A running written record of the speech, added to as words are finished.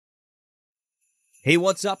Hey,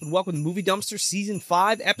 what's up, and welcome to Movie Dumpster Season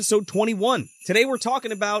 5, Episode 21. Today we're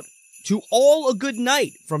talking about To All a Good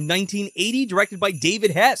Night from 1980, directed by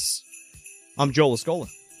David Hess. I'm Joel Escola.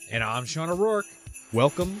 And I'm Sean O'Rourke.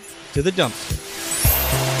 Welcome to the Dumpster.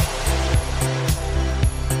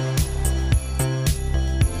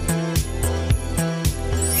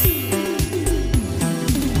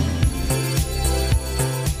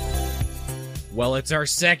 Well, it's our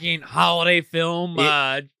second holiday film,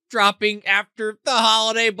 dropping after the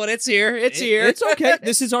holiday, but it's here. It's here. It's okay.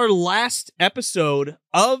 This is our last episode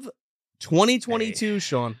of 2022,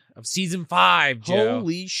 Sean. Of season 5, Joe.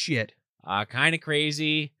 Holy shit. Kind of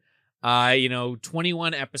crazy.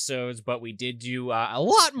 21 episodes, but we did do a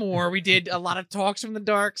lot more. We did a lot of talks from the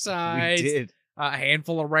dark side. We did. A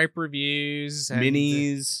handful of ripe reviews. And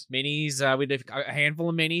Minis. We did a handful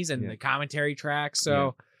of minis and Yeah. the commentary tracks.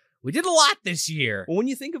 So we did a lot this year. Well, when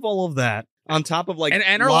you think of all of that, on top of like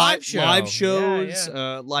And our live show. live shows,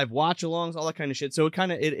 Yeah. live watch-alongs, all that kind of shit, so it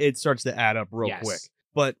kind of it starts to add up real Yes. quick.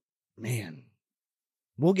 But man,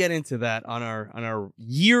 we'll get into that on our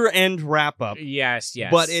year-end wrap-up. Yes.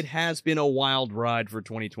 But it has been a wild ride for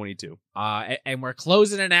 2022. And we're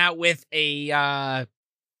closing it out with a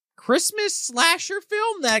Christmas slasher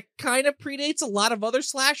film that kind of predates a lot of other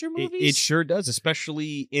slasher movies. It sure does,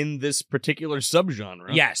 especially in this particular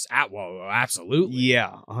subgenre. Yes, absolutely.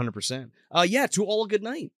 Yeah, 100%. To All a Good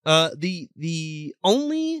Night. The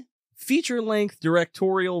only feature-length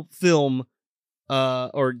directorial film,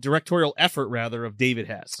 or directorial effort rather, of David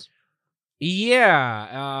Hess.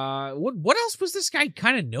 Yeah. What else was this guy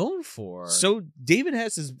kind of known for? So David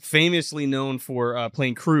Hess is famously known for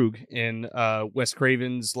playing Krug in Wes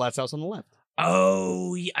Craven's Last House on the Left.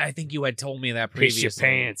 Oh, yeah, I think you had told me that Piss previously.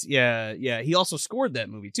 your pants. Yeah. He also scored that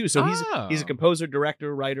movie too. So he's a composer,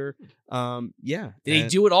 director, writer. Yeah. Did he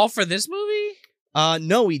do it all for this movie?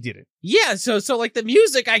 No, he didn't. Yeah. So like the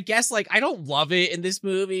music, I guess, like I don't love it in this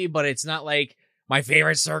movie, but it's not like my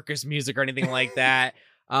favorite circus music or anything like that.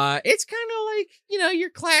 It's kind of like, your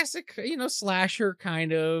classic, slasher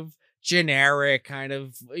kind of generic kind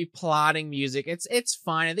of plotting music. It's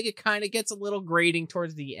fine. I think it kind of gets a little grating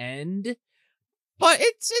towards the end, but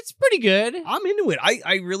it's pretty good. I'm into it.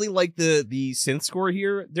 I really like the synth score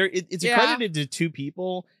here. It's accredited to two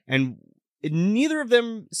people, and neither of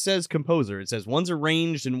them says composer. It says one's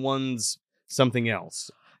arranged and one's something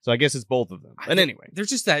else. So I guess it's both of them. But anyway, there's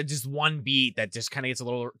just one beat that just kind of gets a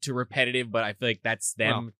little too repetitive, but I feel like that's them.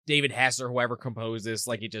 Well, David Hess or whoever composed this,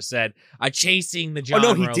 like you just said, chasing the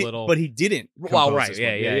genre he did, a little. but he didn't. Well, right, this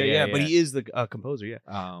yeah, one. yeah. But he is the composer, yeah.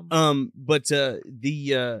 But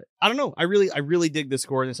I don't know. I really dig the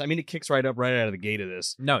score in this. I mean, it kicks right up right out of the gate of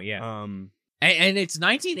this. No, yeah. Um, and it's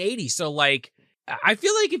 1980, so like I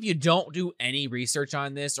feel like if you don't do any research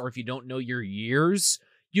on this, or if you don't know your years,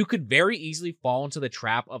 you could very easily fall into the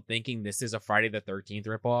trap of thinking this is a Friday the 13th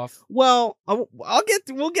ripoff. well, we'll get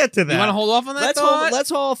to that. You want to hold off on that thought? Let's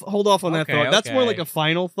hold off on that Okay, thought. That's more okay. like a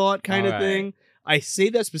final thought kind of All right. thing. I say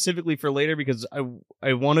that specifically for later because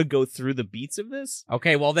I want to go through the beats of this.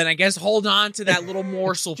 Okay, well then I guess hold on to that little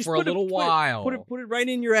morsel Just for a little while. Put it right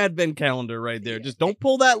in your advent calendar right there. Just don't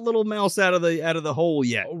pull that little mouse out of the hole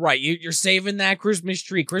yet. Right, you're saving that Christmas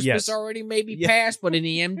tree. Christmas Yes. already may be Yeah. passed, but in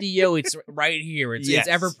the MDO, it's right here. It's Yes.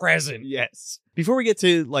 ever present. Yes. Before we get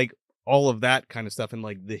to like all of that kind of stuff and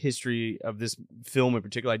like the history of this film in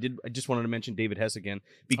particular, I just wanted to mention David Hess again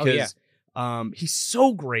because he's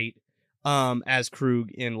so great as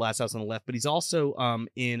Krug in Last House on the Left, but he's also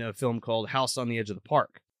in a film called House on the Edge of the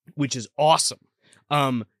Park, which is awesome.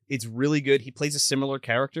 It's really good. He plays a similar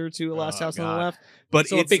character to Last House on the God. Left, but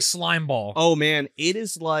So it's a big slime ball. oh man, it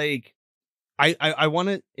is like I want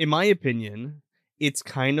to, in my opinion, it's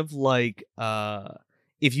kind of like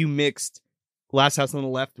if you mixed Last House on the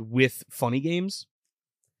Left with Funny Games,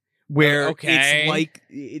 where Okay. it's like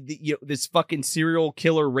this fucking serial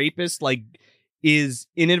killer rapist like is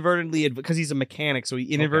inadvertently, because he's a mechanic, so he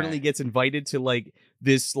inadvertently Okay. gets invited to like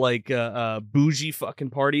this like bougie fucking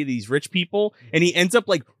party, these rich people, and he ends up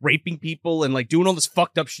like raping people and like doing all this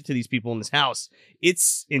fucked up shit to these people in this house.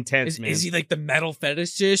 It's intense, man. Is he like the metal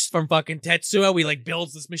fetishist from fucking Tetsuo? He like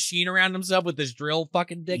builds this machine around himself with this drill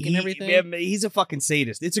fucking dick and everything. Yeah, he's a fucking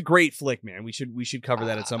sadist. It's a great flick, man. We should cover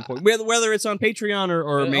that at some point, whether it's on Patreon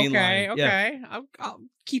or mainline. Okay. I'll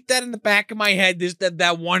keep that in the back of my head.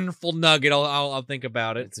 That wonderful nugget. I'll think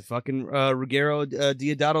about it. It's a fucking Ruggero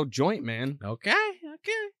Deodato joint, man. Okay.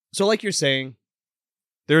 So, like you're saying,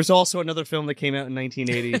 there's also another film that came out in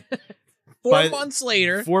 1980. 4 months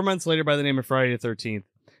later. 4 months later, by the name of Friday the 13th.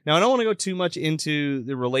 Now, I don't want to go too much into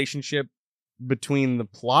the relationship between the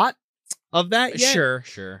plot of that yet.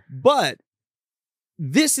 Sure. But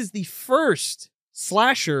this is the first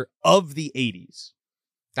slasher of the 80s.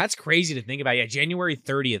 That's crazy to think about. Yeah, January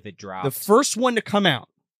 30th it dropped. The first one to come out.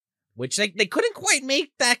 Which they couldn't quite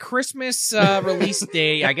make that Christmas release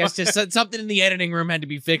day. I guess just something in the editing room had to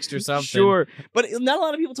be fixed or something. Sure. But not a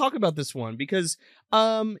lot of people talk about this one because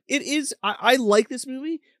it is I like this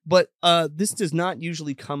movie, but this does not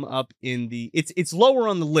usually come up in the it's lower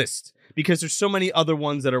on the list because there's so many other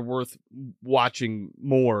ones that are worth watching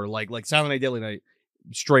more, like Silent Night Deadly Night.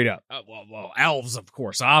 Straight up. Well, elves, of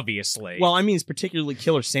course, obviously. Well, I mean, it's particularly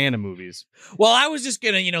Killer Santa movies. Well, I was just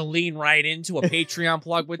going to, lean right into a Patreon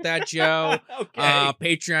plug with that, Joe. Okay.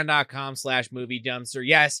 Patreon.com/movie dumpster.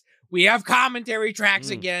 Yes, we have commentary tracks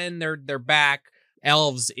again. They're back.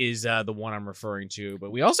 Elves is the one I'm referring to,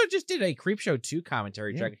 but we also just did a Creepshow 2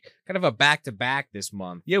 commentary track, kind of a back-to-back this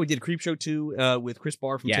month. Yeah, we did Creepshow 2 with Chris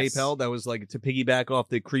Barr from Tape Hell. That was like to piggyback off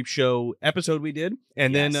the Creepshow episode we did.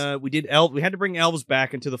 And then we did we had to bring elves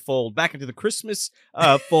back into the fold, back into the Christmas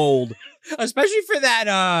fold. Especially for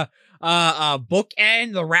that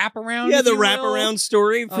bookend, the wraparound. Yeah, the wraparound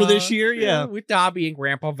story for this year. Yeah, with Dobby and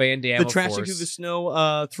Grandpa Van Dam. The trashing through the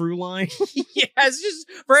snow through line. Yes, just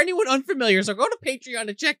for anyone unfamiliar. So go to Patreon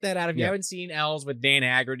to check that out if you haven't seen Elves with Dan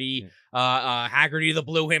Haggerty, Haggerty the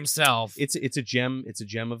Blue himself. It's a gem. It's a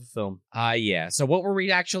gem of a film. Yeah. So what were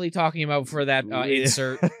we actually talking about for that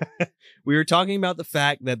insert? We were talking about the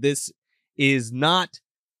fact that this is not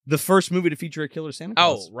the first movie to feature a killer Santa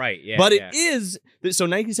Claus. Oh, right. Yeah. But it is. So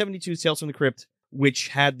 1972's Tales from the Crypt, which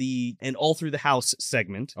had the "And All Through the House"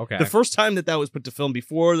 segment. Okay. The first time that was put to film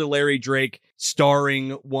before the Larry Drake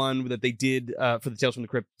starring one that they did for the Tales from the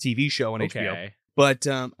Crypt TV show on HBO. But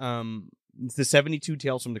the 72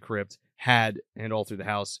 Tales from the Crypt had "And All Through the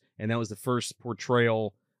House," and that was the first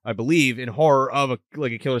portrayal, I believe, in horror of a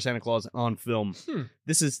killer Santa Claus on film.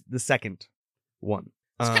 This is the second one.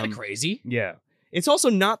 It's kind of crazy. Yeah. It's also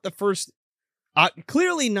not the first,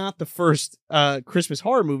 clearly not the first Christmas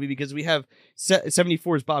horror movie because we have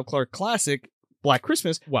 74's Bob Clark classic, Black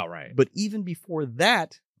Christmas. Well, right. But even before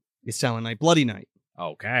that is Silent Night, Bloody Night.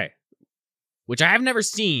 Okay. Which I have never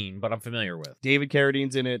seen, but I'm familiar with. David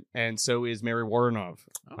Carradine's in it, and so is Mary Woronov.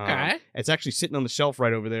 Okay. It's actually sitting on the shelf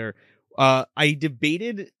right over there. I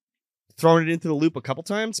debated throwing it into the loop a couple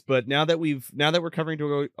times, but now that we're covering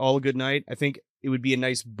To All a Good Night, I think it would be a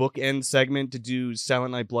nice bookend segment to do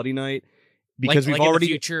Silent Night, Bloody Night, because we've already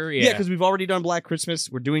in the future, because we've already done Black Christmas.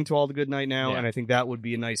 We're doing To All the Good Night now, and I think that would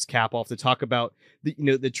be a nice cap off to talk about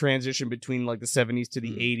the transition between like the 70s to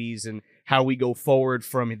the 80s and how we go forward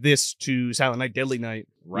from this to Silent Night, Deadly Night.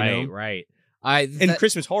 Right. And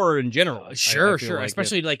Christmas horror in general. Sure. Like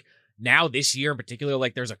especially like now this year in particular,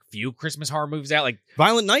 like there's a few Christmas horror movies out, like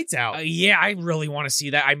Violent Night's out. I really want to see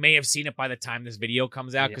that. I may have seen it by the time this video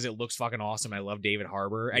comes out because it looks fucking awesome. I love David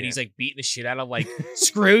Harbour, and he's like beating the shit out of like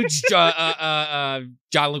Scrooge, John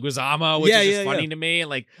Leguizamo, which is just funny to me, and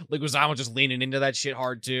like Leguizamo just leaning into that shit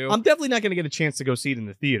hard too. I'm definitely not going to get a chance to go see it in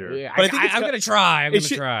the theater, but I'm gonna try.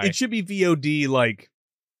 It should be VOD like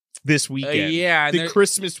this weekend. The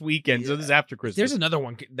Christmas weekend. So this is after Christmas. There's another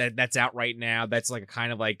one that's out right now. That's like a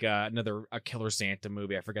kind of like another Killer Santa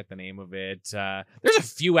movie. I forget the name of it. There's a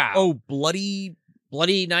few out. Oh, Bloody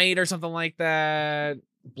Night or something like that.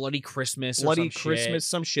 Bloody Christmas.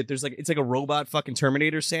 Some shit. There's like it's like a robot fucking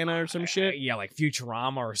Terminator Santa or some shit. Yeah, like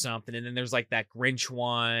Futurama or something. And then there's like that Grinch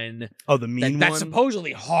one. Oh, the mean one. That's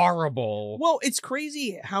supposedly horrible. Well, it's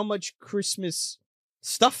crazy how much Christmas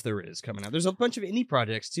stuff there is coming out. There's a bunch of indie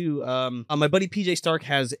projects too. My buddy PJ Stark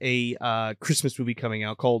has a Christmas movie coming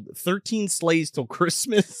out called 13 Slays Till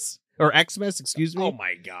Christmas or Xmas, excuse me. Oh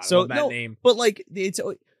my god, so I love that name. But like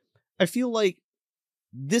I feel like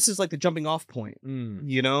this is like the jumping off point.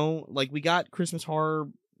 You know, like we got Christmas horror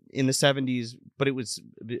in the 70s, but it was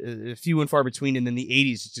few and far between, and then the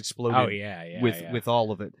 80s just exploded. Oh yeah, with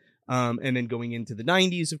all of it. And then going into the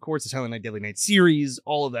 90s, of course, the Silent Night, Deadly Night series,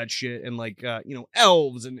 all of that shit, and like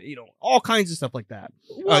elves and all kinds of stuff like that.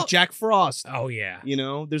 Well, Jack Frost. Oh yeah.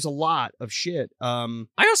 There's a lot of shit. I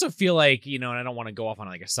also feel like and I don't want to go off on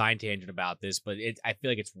like a side tangent about this, but I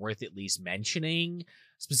feel like it's worth at least mentioning.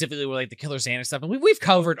 Specifically with like the Killer Santa stuff, and we've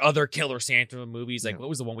covered other Killer Santa movies. Like what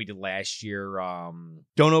was the one we did last year?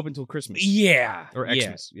 Don't Open Till Christmas. Yeah, or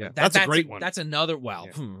Xmas. Yeah, that's a great one. That's another. Well,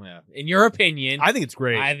 in your opinion, I think it's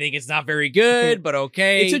great. I think it's not very good, but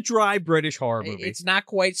okay. It's a dry British horror movie. It's not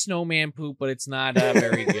quite snowman poop, but it's not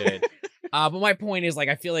very good. But my point is, like,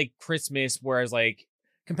 I feel like Christmas, whereas like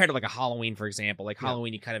compared to like a Halloween, for example, like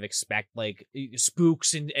Halloween, you kind of expect like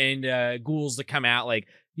spooks and ghouls to come out. Like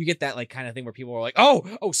you get that like kind of thing where people are like,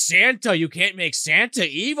 oh, Santa, you can't make Santa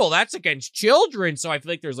evil. That's against children. So I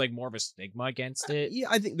feel like there's like more of a stigma against it. Yeah,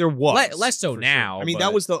 I think there was less so now. Sure. I mean, but...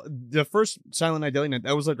 that was the first Silent Night, Deadly Night.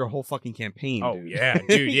 That was like their whole fucking campaign. Oh dude. yeah,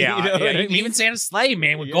 dude, yeah. You know what I mean? Even Santa's Sleigh,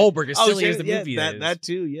 man, with Goldberg is silly as the movie is. That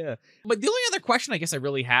too, yeah. But the only other question I guess I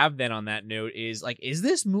really have then on that note is like, is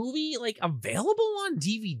this movie like available on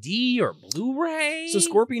DVD or Blu-ray? So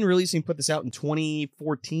Scorpion Releasing put this out in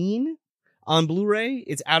 2014 on Blu-ray.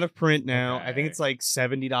 It's out of print now. Okay. I think it's like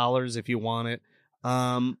 $70 if you want it.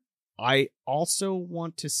 I also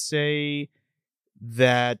want to say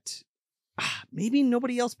that maybe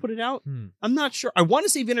nobody else put it out. I'm not sure. I want to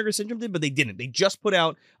say Vinegar Syndrome did, but they didn't. They just put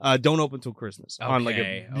out Don't Open Till Christmas on like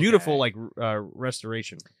a beautiful like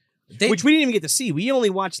restoration. Which we didn't even get to see. We only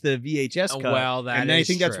watched the VHS cut. Well, that and is I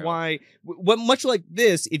think that's true. why, much like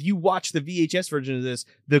this, if you watch the VHS version of this,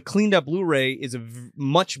 the cleaned up Blu-ray is a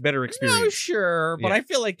much better experience. No, sure. But Yeah. I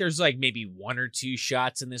feel like there's like maybe one or two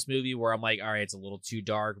shots in this movie where I'm like, all right, it's a little too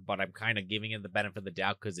dark, but I'm kind of giving it the benefit of the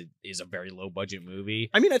doubt because it is a very low budget movie.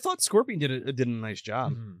 I mean, I thought Scorpion did a nice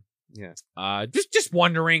job. Mhm. Yeah. Just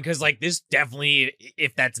wondering because like this definitely,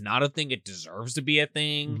 if that's not a thing, it deserves to be a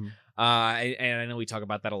thing. Mhm. And I know we talk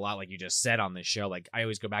about that a lot, like you just said on this show. Like I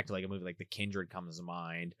always go back to like a movie like The Kindred comes to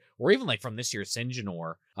mind, or even like from this year's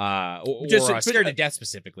Sinjanor, or Scared to Death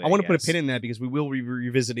specifically. I want to put a pin in that because we will be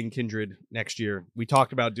revisiting Kindred next year. We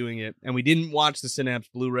talked about doing it, and we didn't watch the Synapse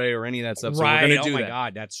Blu-ray or any of that stuff. So Right? we're gonna do my that.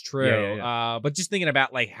 god, that's true. Yeah. But just thinking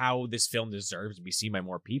about like how this film deserves to be seen by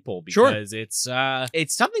more people Sure. because it's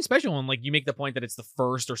something special, and like you make the point that it's the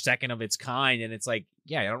first or second of its kind, and it's like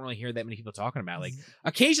I don't really hear that many people talking about. Like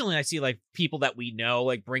occasionally I see like people that we know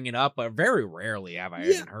like bring it up, but very rarely have I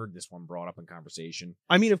even heard this one brought up in conversation.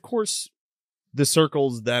 I mean, of course, the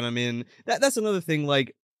circles that I'm in, that's another thing.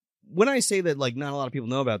 Like, when I say that, like, not a lot of people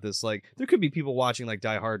know about this, like, there could be people watching, like,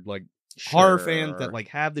 Die Hard, like, horror fans that, like,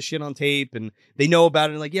 have the shit on tape and they know about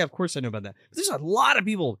it. And, like, yeah, of course I know about that. But there's a lot of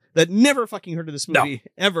people that never fucking heard of this movie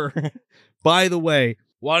ever. By the way.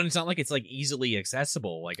 Well, and it's not like it's like easily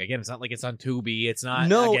accessible. Like again, it's not like it's on Tubi. It's not.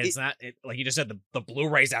 No, again, it's not like you just said. The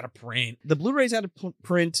Blu-ray's out of print. The Blu-ray's out of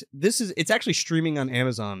print. It's actually streaming on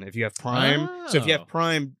Amazon if you have Prime. So if you have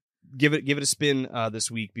Prime, give it a spin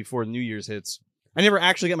this week before New Year's hits. I never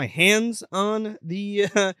actually got my hands on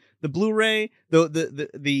the Blu-ray.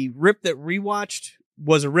 The rip that rewatched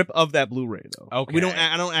was a rip of that Blu-ray though. Okay,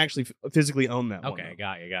 I don't actually physically own that. Okay, one,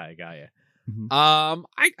 got you.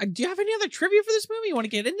 Mm-hmm. Do you have any other trivia for this movie? You want to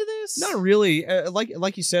get into this? Not really.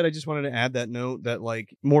 Like you said, I just wanted to add that note that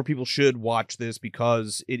like more people should watch this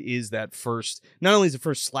because it is that first. Not only is the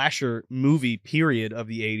first slasher movie period of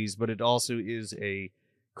the 80s, but it also is a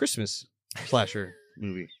Christmas slasher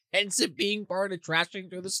movie. Hence it being part of Trashing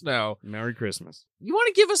Through the Snow. Merry Christmas. You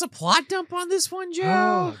want to give us a plot dump on this one, Joe?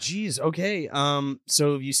 Oh, geez. Okay.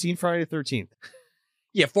 So have you seen Friday the 13th?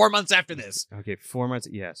 Yeah, 4 months after this. Okay, 4 months.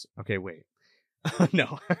 Yes. Okay, wait.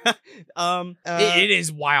 No. It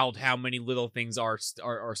is wild how many little things are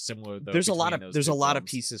similar. Though, there's a lot films. of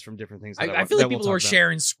pieces from different things. I feel like people are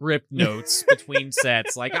sharing script notes between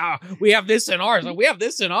sets. Like, we have this in ours. We have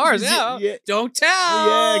this in ours. Yeah. Don't tell.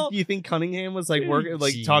 Yeah. You think Cunningham was like working,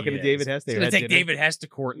 like talking to David Hess? He's gonna take David Hess to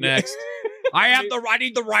court next. I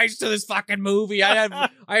need the rights to this fucking movie. I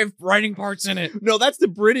have writing parts in it. No, that's the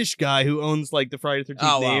British guy who owns like the Friday the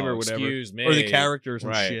 13th name or whatever. Excuse me. Or the characters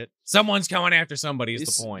and shit. Someone's coming after somebody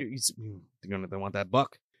is the point. They want that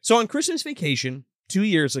buck. So on Christmas vacation 2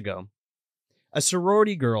 years ago, a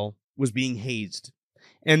sorority girl was being hazed.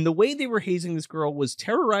 And the way they were hazing this girl was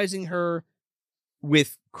terrorizing her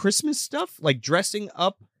with Christmas stuff, like dressing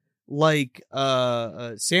up like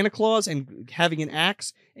Santa Claus and having an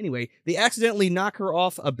axe. Anyway, they accidentally knock her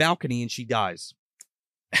off a balcony and she dies.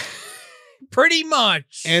 Pretty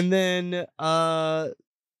much. And then the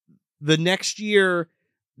next year,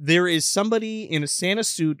 there is somebody in a Santa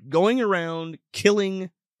suit going around killing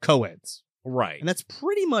co-eds. Right. And that's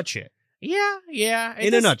pretty much it. Yeah.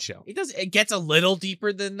 In a nutshell. It gets a little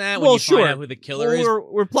deeper than that Well, when you sure. find out who the killer is.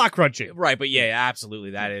 We're plot crunching. Right, but yeah,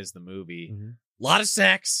 absolutely. That is the movie. Mm-hmm. A lot of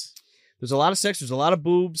sex. There's a lot of sex. There's a lot of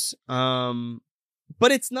boobs.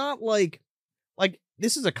 But it's not like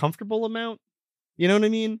this is a comfortable amount. You know what I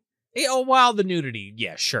mean? While the nudity,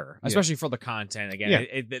 yeah, sure. Yeah. Especially for the content.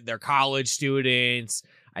 Again, they're college students.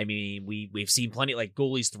 I mean, we've seen plenty, like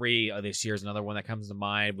Ghoulies 3 this year is another one that comes to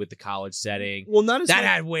mind with the college setting. Well, not as that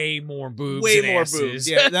had way more boobs. Way and more asses. boobs.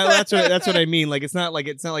 Yeah, that's what I mean. Like it's not like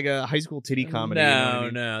a high school titty comedy. No, you know what I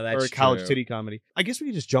mean? no, that's or a college true. titty comedy. I guess we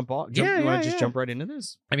could just jump off. You want to just jump right into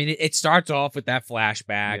this? I mean, it starts off with that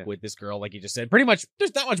flashback with this girl, like you just said. Pretty much,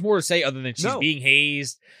 there's not much more to say other than she's being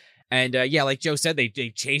hazed. And yeah, like Joe said, they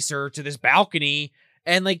chase her to this balcony,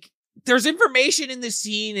 and like there's information in the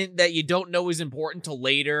scene that you don't know is important till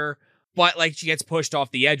later. But like she gets pushed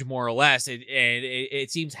off the edge more or less, and it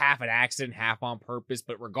seems half an accident, half on purpose.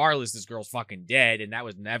 But regardless, this girl's fucking dead, and that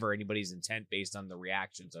was never anybody's intent based on the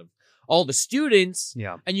reactions of all the students.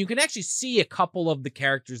 Yeah, and you can actually see a couple of the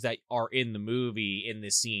characters that are in the movie in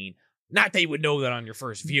this scene. Not that you would know that on your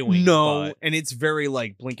first viewing. No, but and it's very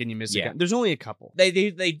like blink and you miss it. There's only a couple.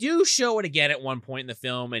 They do show it again at one point in the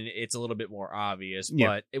film, and it's a little bit more obvious.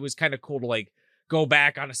 But it was kind of cool to like go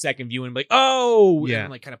back on a second view and be like, oh, yeah,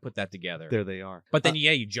 and like kind of put that together. There they are. But then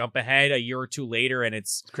you jump ahead a year or two later, and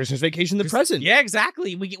it's Christmas Vacation, the present. Yeah,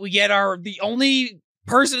 exactly. We get the only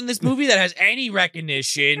person in this movie that has any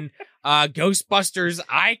recognition, Ghostbusters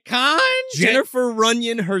icon, Jennifer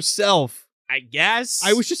Runyon herself. I guess.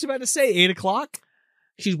 I was just about to say 8:00.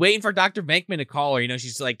 She's waiting for Dr. Venkman to call her. You know,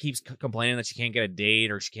 she's like keeps complaining that she can't get a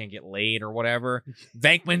date or she can't get laid or whatever.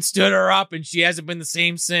 Venkman stood her up, and she hasn't been the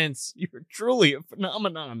same since. You're truly a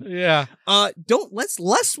phenomenon. Yeah.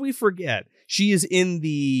 Lest we forget, she is in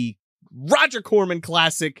the Roger Corman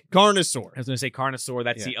classic Carnosaur. I was going to say Carnosaur.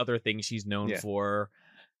 That's the other thing she's known for.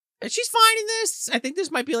 And she's fine in this. I think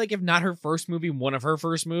this might be like, if not her first movie, one of her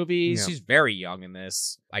first movies. Yeah. She's very young in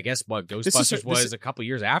this. I guess what Ghostbusters was a couple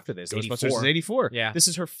years after this. Ghostbusters is 84. Yeah. This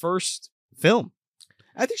is her first film.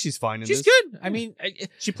 I think she's fine in this. She's good. I mean,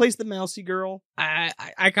 she plays the mousy girl.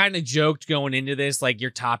 I kind of joked going into this, like,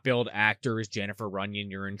 your top billed actor is Jennifer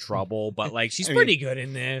Runyon, you're in trouble. But like, she's pretty good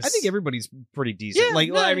in this. I think everybody's pretty decent.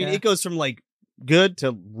 It goes from like good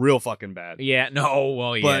to real fucking bad. Yeah. No.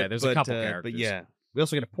 Well, yeah. There's a couple characters. But yeah. We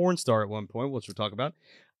also get a porn star at one point, which we'll talk about.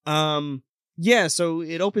 Yeah, so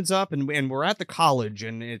it opens up, and we're at the college,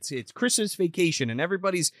 and it's Christmas Vacation, and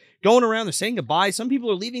everybody's going around. They're saying goodbye. Some people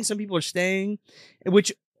are leaving, some people are staying,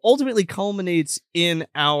 which ultimately culminates in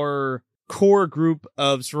our core group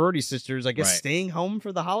of sorority sisters, I guess, staying home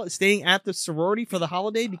for the holiday, staying at the sorority for the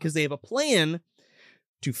holiday because they have a plan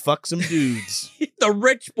to fuck some dudes. The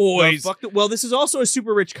rich boys. Well, this is also a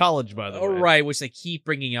super rich college, by the way. Right, which they keep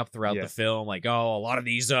bringing up throughout the film. Like, a lot of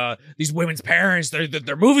these women's parents,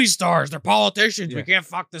 they're movie stars, they're politicians. We can't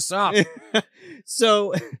fuck this up.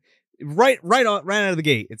 So, right out of the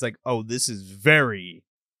gate, it's like, oh, this is very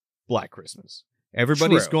Black Christmas.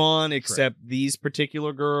 Everybody's gone except these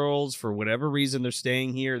particular girls. For whatever reason, they're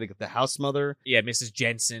staying here. They got the house mother. Yeah, Mrs.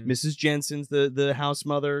 Jensen. Mrs. Jensen's the house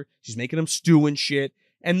mother. She's making them stew and shit.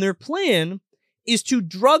 And their plan is to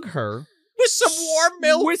drug her with some warm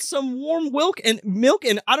milk. With some warm milk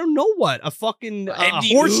and I don't know what. A fucking a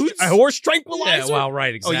horse tranquilizer. Yeah, well,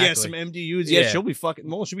 right, exactly. Oh, yeah, some MDUs. Yeah, she'll be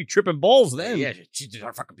she'll be tripping balls then. Yeah,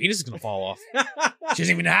 her fucking penis is going to fall off. She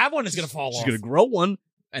doesn't even have one. It's going to fall off. She's going to grow one.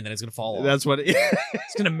 And then it's going to fall off. That's what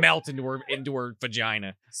it's going to melt into her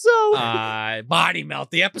vagina. So. Body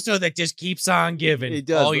melt. The episode that just keeps on giving. It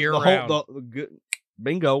does. All year round.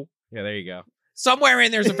 Bingo. Yeah, there you go. Somewhere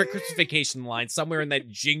in there's a Christmas Vacation line. Somewhere in that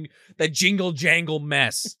jingle jangle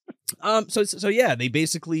mess. So yeah, they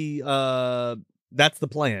basically that's the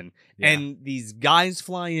plan. Yeah. And these guys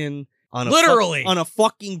fly in on on a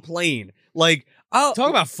fucking plane. Like, talk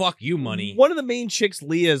about fuck you money. One of the main chicks,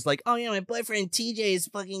 Leah, is like, oh yeah, my boyfriend TJ is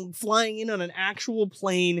fucking flying in on an actual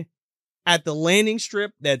plane at the landing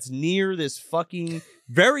strip that's near this fucking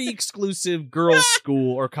very exclusive girls'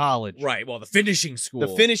 school or college. Right. Well, the finishing school. The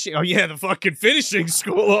fucking finishing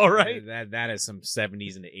school. All right. That is some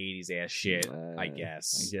 70s and 80s ass shit, I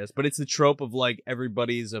guess. But it's the trope of like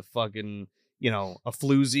everybody's a fucking, a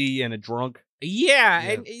floozy and a drunk. Yeah.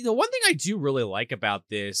 And the one thing I do really like about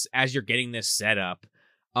this, as you're getting this set up,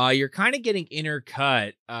 you're kind of getting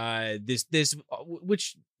intercut this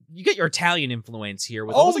which you get your Italian influence here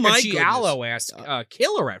with almost like a Giallo-esque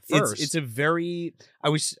killer at first. It's a very I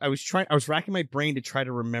was racking my brain to try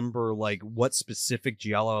to remember like what specific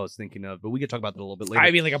Giallo I was thinking of, but we could talk about that a little bit later.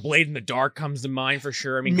 I mean, like a Blade in the Dark comes to mind for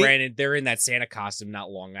sure. I mean, granted, they're in that Santa costume not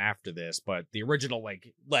long after this, but the original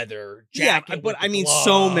like leather jacket. Yeah, but I mean, gloves.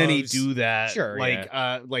 So many do that. Sure,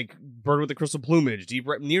 like Bird with the Crystal Plumage.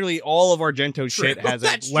 Nearly all of Argento shit has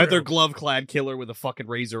a leather glove clad killer with a fucking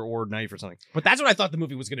razor or knife or something. But that's what I thought the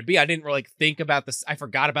movie was going to be. I didn't really think about this. I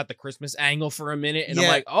forgot about the Christmas angle for a minute, and I'm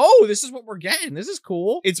like, oh, this is what we're getting. This is cool.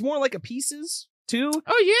 It's more like a Pieces too.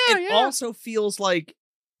 Oh yeah, it also feels like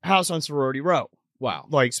House on Sorority Row. Wow.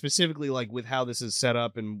 Like specifically like with how this is set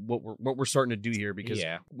up and what we're starting to do here, because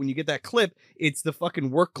when you get that clip, it's the fucking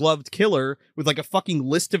work gloved killer with like a fucking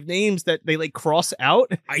list of names that they like cross out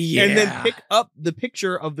and then pick up the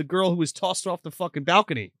picture of the girl who was tossed off the fucking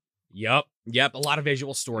balcony. Yep. A lot of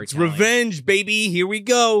visual storytelling. It's revenge, baby. Here we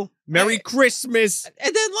go. Merry Christmas.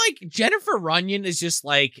 And then like Jennifer Runyon is just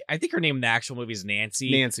like, I think her name in the actual movie is Nancy.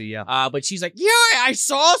 Nancy, yeah. But she's like, yeah, I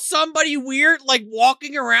saw somebody weird like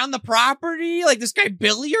walking around the property, like this guy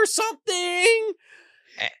Billy or something.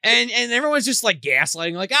 And everyone's just like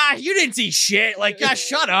gaslighting, like, you didn't see shit. Like,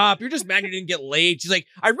 shut up. You're just mad you didn't get laid. She's like,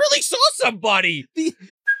 I really saw somebody.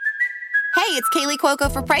 Hey, it's Kaylee Cuoco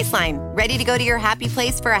for Priceline. Ready to go to your happy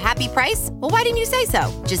place for a happy price? Well, why didn't you say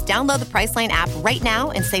so? Just download the Priceline app right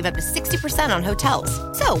now and save up to 60% on hotels.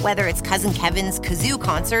 So whether it's Cousin Kevin's Kazoo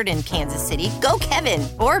Concert in Kansas City, go Kevin,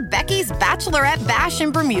 or Becky's Bachelorette Bash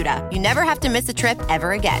in Bermuda, you never have to miss a trip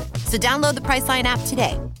ever again. So download the Priceline app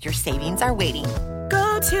today. Your savings are waiting.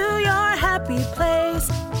 Go to your happy place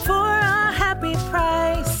for a happy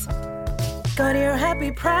price. Go to your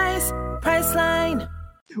happy price, Priceline.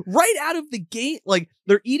 Right out of the gate, like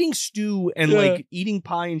they're eating stew and like eating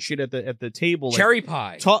pie and shit at the table, like, cherry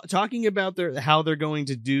pie, talking about how they're going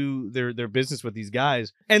to do their business with these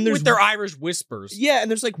guys, and there's with their Irish whispers. Yeah, and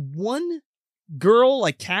there's like one girl,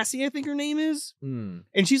 like Cassie, I think her name is, and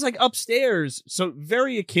she's like upstairs, so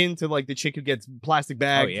very akin to like the chick who gets plastic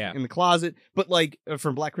bag in the closet, but like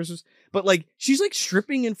from Black Christmas, but like she's like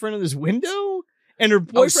stripping in front of this window. And her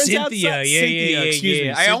boyfriend's Cynthia. outside. Cynthia, Excuse me.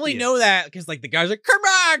 I Cynthia. only know that because like the guy's like, "Come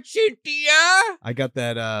on, Cynthia." I got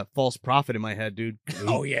that false prophet in my head, dude.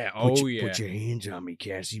 Oh yeah, Put your hands on me,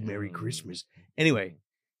 Cassie. Merry Christmas. Anyway,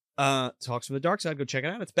 Talks from the Dark Side. Go check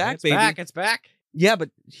it out. It's back, baby. It's back. Yeah,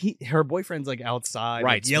 but her boyfriend's like outside,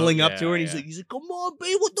 right, like, yelling up to her, and he's like, "Come on,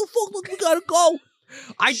 babe, what the fuck? Look, we gotta go."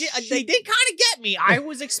 They did kind of get me. I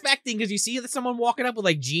was expecting, because you see someone walking up with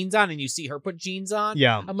like jeans on and you see her put jeans on.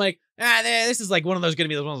 Yeah. I'm like, this is like one of those one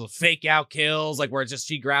of those fake out kills, like where it's just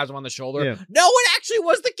she grabs him on the shoulder. Yeah. No, it actually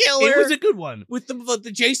was the killer. It was a good one. With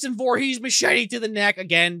the Jason Voorhees machete to the neck,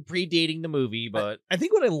 again, predating the movie. But I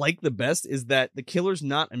think what I like the best is that the killer's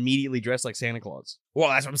not immediately dressed like Santa Claus. Well,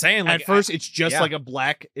 that's what I'm saying. Like, at first, it's just like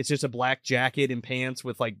it's just a black jacket and pants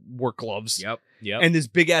with like work gloves. Yep. And this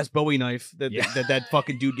big ass Bowie knife that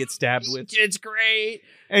fucking dude gets stabbed with. It's great.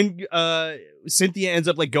 And Cynthia ends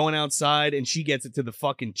up like going outside and she gets it to the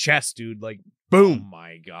fucking chest, dude. Like, boom. Oh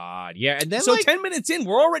my God. Yeah. And then so like, 10 minutes in,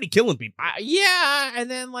 we're already killing people. Yeah. And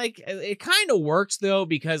then like, it kind of works though,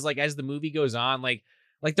 because like as the movie goes on, like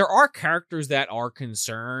there are characters that are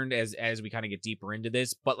concerned as we kind of get deeper into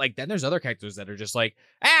this, but like then there's other characters that are just like,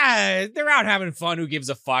 they're out having fun. Who gives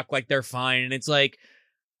a fuck? Like they're fine. And it's like,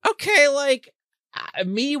 okay, like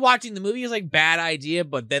me watching the movie is like bad idea,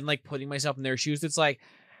 but then like putting myself in their shoes, it's like,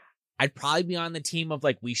 I'd probably be on the team of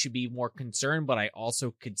like, we should be more concerned, but I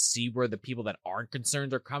also could see where the people that aren't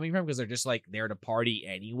concerned are coming from, because they're just like there to party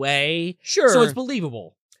anyway. Sure. So it's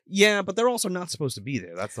believable. Yeah, but they're also not supposed to be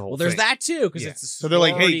there. That's the whole thing. Well, there's that too, because it's a so they're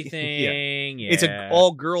like, hey, thing. Yeah. It's an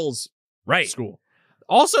all girls school.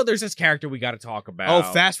 Also, there's this character we got to talk about.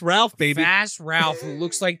 Oh, Fast Ralph, baby. Fast Ralph, who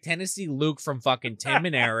looks like Tennessee Luke from fucking Tim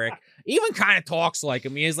and Eric. Even kind of talks like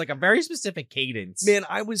him. He has like a very specific cadence. Man,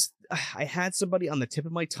 I had somebody on the tip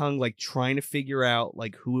of my tongue, like trying to figure out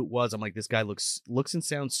like who it was. I'm like, this guy looks and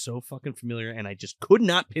sounds so fucking familiar, and I just could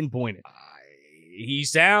not pinpoint it. He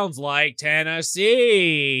sounds like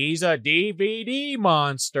Tennessee. He's a DVD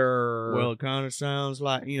monster. Well, it kind of sounds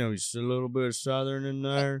like, he's a little bit of Southern in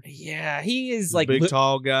there. Yeah, he is like big,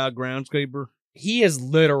 tall guy, groundskeeper. He is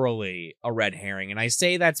literally a red herring. And I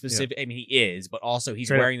say that specific. Yeah. I mean, he is, but also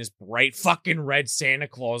he's wearing this bright fucking red Santa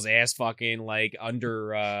Claus ass fucking like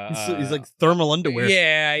under. He's like thermal underwear.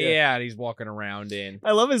 Yeah. And he's walking around in.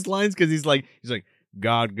 I love his lines because he's like,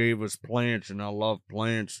 God gave us plants and I love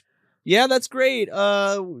plants. Yeah, that's great.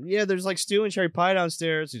 There's like stew and cherry pie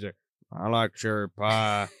downstairs. He's like, I like cherry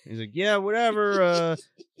pie. He's like, yeah, whatever.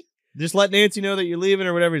 Just let Nancy know that you're leaving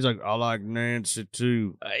or whatever. He's like, I like Nancy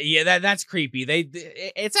too. That's creepy.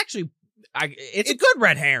 It's actually, it's a good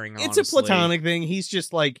red herring. Honestly. It's a platonic thing. He's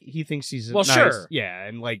just like, he thinks he's nice. Sure. Yeah,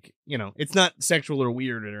 and like, it's not sexual or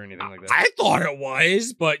weird or anything like that. I thought it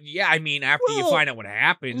was, but yeah, I mean, after you find out what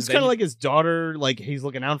happens, it's kind of like his daughter. Like he's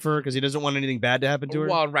looking out for her because he doesn't want anything bad to happen to her.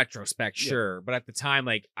 Well, in retrospect, sure, but at the time,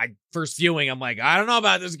 like first viewing, I'm like, I don't know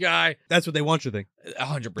about this guy. That's what they want you to think.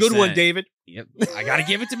 100%. Good one, David. Yep. I got to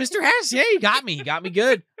give it to Mr. Hess. Yeah, he got me. He got me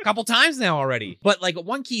good a couple times now already. But like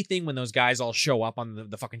one key thing when those guys all show up on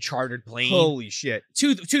the fucking chartered plane. Holy shit.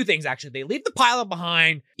 Two things, actually. They leave the pilot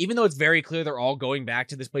behind, even though it's very clear they're all going back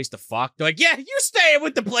to this place to fuck. They're like, yeah, you staying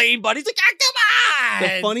with the plane, buddy. He's like, come on.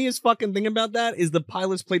 The funniest fucking thing about that is the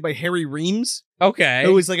pilot's played by Harry Reams. Okay.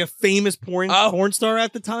 Who was like a famous porn star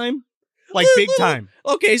at the time. like big time.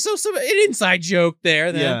 Okay, so an inside joke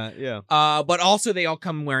there. Then. Yeah. But also they all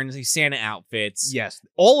come wearing these Santa outfits. Yes,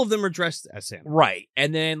 all of them are dressed as Santa. Right.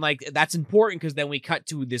 And then like that's important because then we cut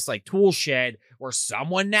to this like tool shed where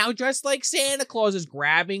someone now dressed like Santa Claus is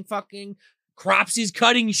grabbing fucking Cropsy's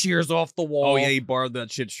cutting shears off the wall. Oh yeah, he borrowed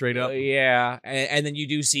that shit straight up. Yeah. And then you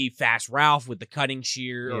do see Fast Ralph with the cutting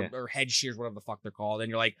shear Yeah. or hedge shears, whatever the fuck they're called. And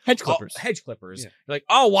you're like, Hedge clippers. Hedge clippers. Yeah. You're like,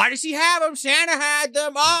 oh, why does he have them? Santa had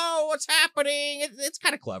them. Oh, what's happening? It's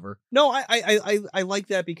kind of clever. No, I like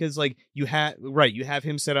that because like you have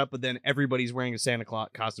him set up, but then everybody's wearing a Santa Claus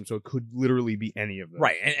costume, so it could literally be any of them.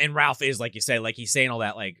 Right. And Ralph is, like you say, like he's saying all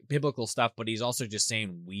that like biblical stuff, but he's also just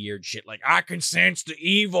saying weird shit like, I can sense the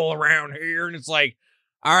evil around here. And it's like,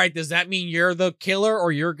 all right, does that mean you're the killer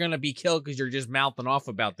or you're going to be killed because you're just mouthing off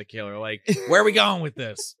about the killer? Like, where are we going with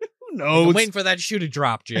this? Who knows? I'm waiting for that shoe to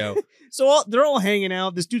drop, Joe. So they're all hanging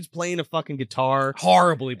out. This dude's playing a fucking guitar.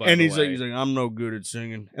 Horribly, by and the he's way. like, I'm no good at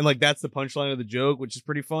singing. And like, that's the punchline of the joke, which is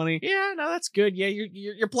pretty funny. Yeah, no, that's good. Yeah,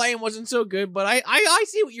 your playing wasn't so good, but I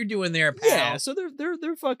see what you're doing there, pal. Yeah, so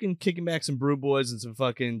they're fucking kicking back some brew boys and some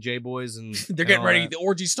fucking J boys and They're getting all ready. that. The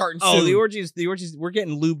orgy's starting Oh, soon. the orgies, we're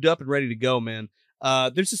getting lubed up and ready to go, man.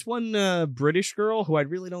 There's this one British girl who I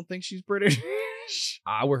really don't think she's British.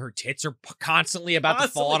 Where her tits are constantly about to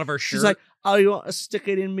fall out of her shirt. She's like, oh, you want to stick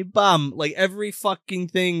it in me bum? Like, every fucking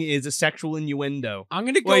thing is a sexual innuendo. I'm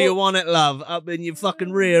gonna go. Where you want it, love? Up in your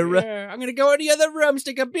fucking rear. Yeah, I'm gonna go in the other room,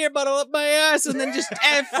 stick a beer bottle up my ass, and then just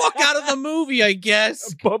fuck out of the movie, I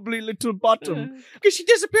guess. Bubbly little bottom. Because she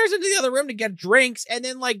disappears into the other room to get drinks, and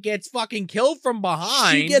then like gets fucking killed from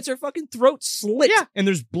behind. She gets her fucking throat slit. Yeah. And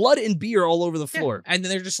there's blood and beer all over the Yeah. floor. And then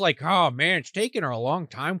they're just like, oh man, it's taking her a long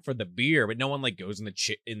time for the beer, but no one like goes in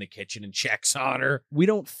the kitchen and checks on her. We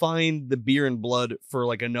don't find the beer and blood for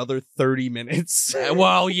like another 30 minutes.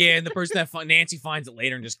 Well, yeah, and the person that Nancy finds it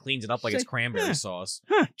later and just cleans it up like She's it's like, cranberry "Huh." sauce.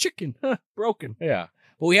 Chicken. Broken. Yeah.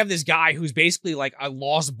 But we have this guy who's basically like a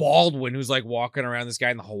lost Baldwin who's like walking around this guy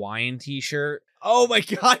in the Hawaiian t-shirt. Oh my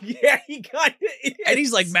God. Yeah, he kind of is. And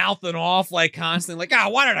he's like mouthing off like constantly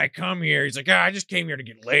like, why did I come here? He's like, I just came here to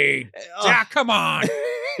get laid. Come on.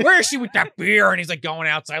 Where is she with that beer? And he's like going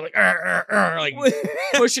outside like, like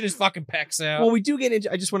pushing his fucking pecs out. Well, we do get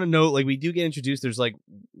into, I just want to note, like, we do get introduced. There's like,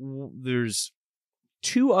 there's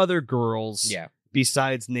two other girls yeah.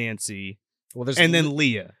 besides Nancy. Well, there's And then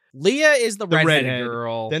Leah. Leah is the redheaded redhead.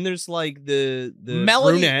 girl. Then there's like the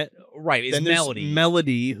Melody, brunette. right? Is Then there's Melody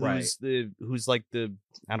Melody, who's Right. who's like the,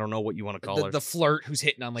 I don't know what you want to call her. the flirt who's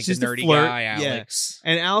hitting on like She's the the nerdy flirt, guy, yeah. Alex?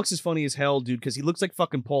 And Alex is funny as hell, dude, because he looks like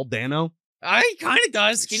fucking Paul Dano. He kind of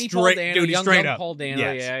does. Skinny Paul Straight- Dano, dude, he's young straight young up. Paul Dano.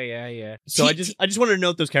 Yes. Yeah. So I just wanted to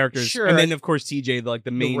note those characters. Sure. And then of course TJ, like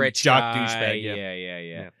the main the rich jock guy. douchebag.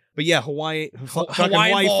 Yeah. But yeah, Hawaii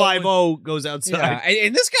Hawaiian Hawaii Baldwin. 5-0 goes outside. Yeah,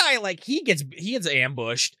 and this guy, like, he gets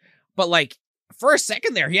ambushed, but like for a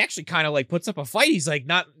second there, he actually kind of like puts up a fight. He's like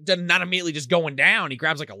not immediately just going down. He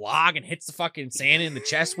grabs like a log and hits the fucking Santa in the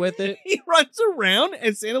chest with it. He runs around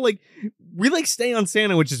and Santa we stay on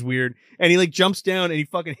Santa, which is weird. And he like jumps down and he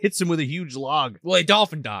fucking hits him with a huge log. Well, a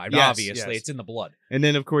dolphin died, Yes, obviously. yes. It's in the blood. And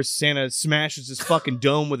then of course Santa smashes his fucking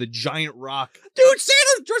dome with a giant rock. Dude,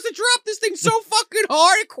 Santa tries to drop this thing so fucking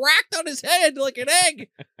hard it cracked on his head like an egg.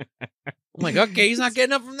 I'm like, okay, he's not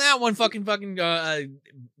getting up from that one. Fucking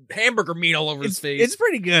hamburger meat all over his face. It's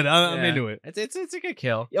pretty good. I'm Yeah. into it. It's a good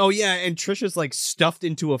kill. Oh yeah, and Trisha's like stuffed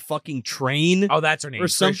into a fucking train. Oh, that's her name. Or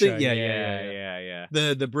something. Trisha.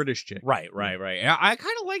 Yeah. The British chick. Right. And I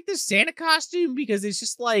kind of like this Santa costume because it's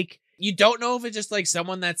just like you don't know if it's just like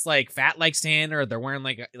someone that's like fat like Santa or they're wearing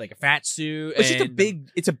like a fat suit. It's just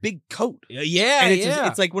a big coat. Yeah, And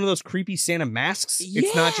it's like one of those creepy Santa masks.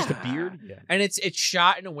 It's not just a Yeah. beard. Yeah. And it's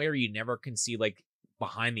shot in a way where you never can see like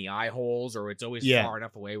behind the eye holes, or it's always Yeah. far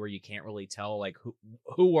enough away where you can't really tell like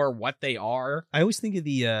who or what they are. I always think of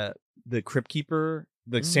the Crypt Keeper,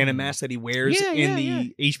 the Santa mask that he wears Yeah, in yeah,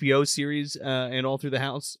 the HBO series and All Through the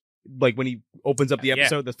House. Like when he opens up the Yeah.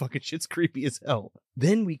 episode, the fucking shit's creepy as hell.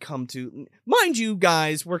 Then we come to, mind you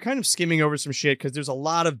guys, we're kind of skimming over some shit because there's a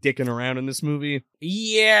lot of dicking around in this movie.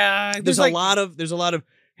 Yeah, There's a lot of,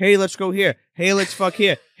 hey, let's go here. Hey, let's fuck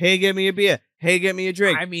here. Hey, get me a beer. Hey, get me a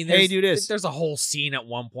drink. I mean, hey, do this. There's a whole scene at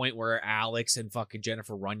one point where Alex and fucking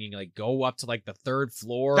Jennifer Runyon like go up to like the third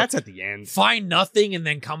floor. That's at the end. Find nothing and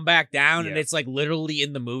then come back down, and Yeah. it's like literally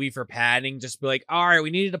in the movie for padding. Just be like, all right,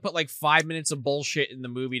 we needed to put like 5 minutes of bullshit in the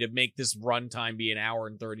movie to make this runtime be an hour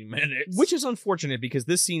and 30 minutes. Which is unfortunate because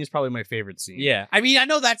this scene is probably my favorite scene. yeah, I mean, I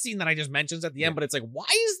know that scene that I just mentioned at the end, but it's like, why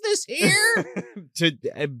is this here? to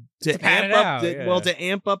pad amp it up out, the, yeah. well, to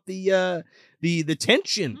amp up the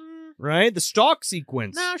tension. right? The stalk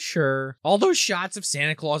sequence. No, sure. All those shots of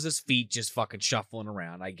Santa Claus's feet just fucking shuffling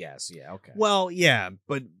around, I guess. Yeah, okay. Well, yeah,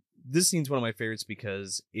 but this scene's one of my favorites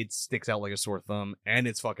because it sticks out like a sore thumb, and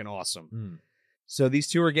it's fucking awesome. So these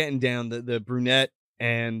two are getting down, the brunette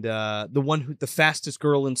and the one the fastest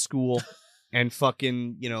girl in school, and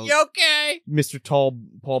fucking, you okay? Mr. Tall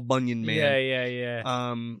Paul Bunyan man.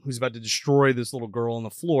 Yeah. Who's about to destroy this little girl on the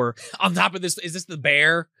floor. On top of this, is this the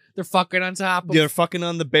bear? They're fucking on top of. They're fucking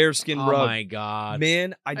on the bearskin rug. Oh my god,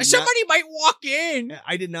 man! Somebody might walk in.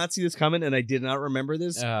 I did not see this coming, and I did not remember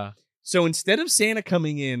this. So instead of Santa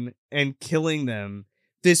coming in and killing them,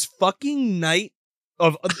 this fucking knight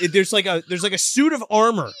of there's like a suit of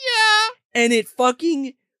armor. Yeah. And it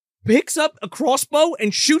fucking picks up a crossbow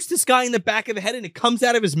and shoots this guy in the back of the head, and it comes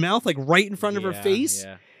out of his mouth like right in front of her face.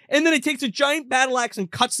 Yeah. And then it takes a giant battle axe and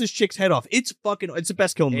cuts this chick's head off. It's the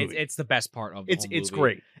best kill movie. It's the best part of the whole movie. It's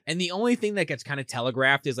great. And the only thing that gets kind of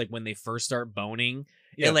telegraphed is like when they first start boning,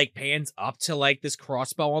 it like pans up to like this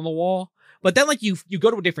crossbow on the wall. But then like you go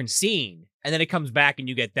to a different scene and then it comes back and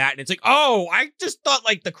you get that and it's like, oh, I just thought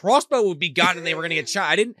like the crossbow would be gone and they were gonna get shot.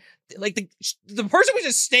 I didn't like the person was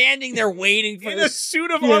just standing there waiting for a suit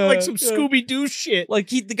of armor, like some Scooby-Doo shit. Like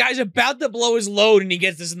the guy's about to blow his load and he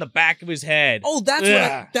gets this in the back of his head. Oh,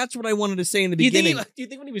 that's what I wanted to say in the beginning. Do you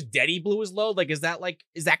think when he was dead he blew his load? Like is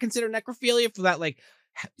that considered necrophilia for that like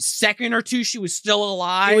second or two she was still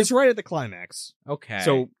alive? It was right at the climax. Okay.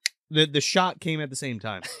 So the shot came at the same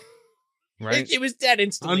time. Right? He was dead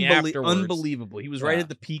instantly afterwards. Unbelievable. He was right at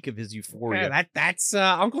the peak of his euphoria. Yeah, that's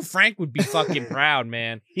Uncle Frank would be fucking proud,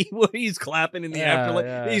 man. He's clapping in the afterlife.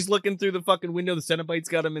 Yeah. He's looking through the fucking window. The Cenobites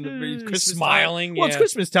got him in the Christmas smiling. Time. Well, it's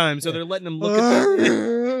Christmas time, so they're letting him look at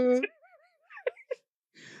them.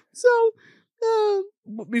 So,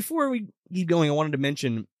 before we keep going, I wanted to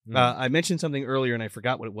mention, I mentioned something earlier and I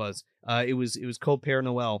forgot what it was. It was called Père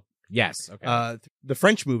Noël. Yes. Okay. The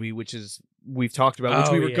French movie, which we've talked about,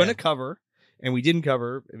 which we were going to cover. And we didn't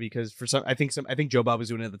cover because I think Joe Bob was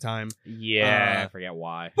doing it at the time. Yeah, I forget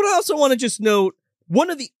why. But I also want to just note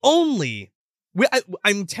one of the only.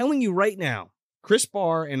 I'm telling you right now, Chris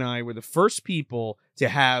Barr and I were the first people to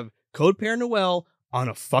have Code Père Noël on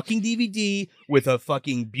a fucking DVD with a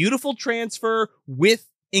fucking beautiful transfer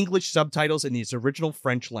with English subtitles in its original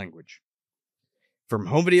French language from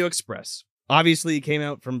Home Video Express. Obviously, it came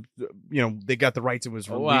out from, they got the rights. It was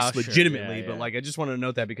released legitimately. But, I just wanted to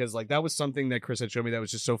note that because, that was something that Chris had showed me that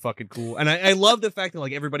was just so fucking cool. And I love the fact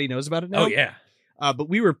that, everybody knows about it now. Oh, yeah. But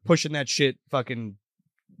we were pushing that shit fucking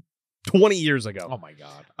 20 years ago. Oh, my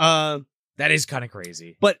God. That is kind of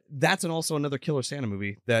crazy. But that's also another Killer Santa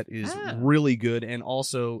movie that is really good and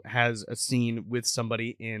also has a scene with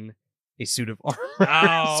somebody in a suit of armor.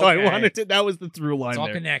 Oh, so I wanted to, that was the through line. It's all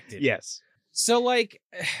there. connected. Yes. So,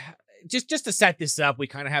 just to set this up, we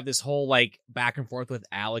kind of have this whole back and forth with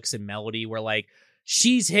Alex and Melody where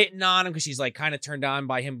she's hitting on him because she's kind of turned on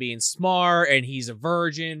by him being smart and he's a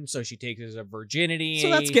virgin, so she takes his virginity. So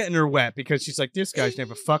that's getting her wet because she's like, this guy's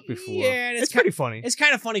never fucked before. Yeah, and it's pretty funny. It's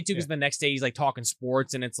kind of funny too because the next day he's talking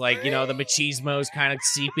sports and it's the machismo's kind of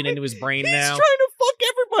seeping into his brain now. He's trying to fuck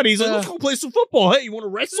everybody. He's let's go play some football. Hey, you want to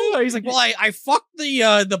wrestle? He's like, well, I fucked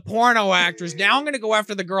the porno actress. Now I'm gonna go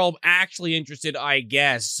after the girl I'm actually interested. I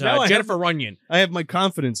guess Jennifer Runyon. I have my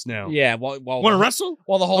confidence now. Yeah. Well, want to wrestle?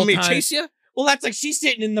 Well, the whole want me time. to chase you? Well, that's she's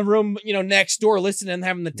sitting in the room, next door listening and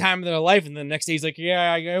having the time of their life. And the next day he's like,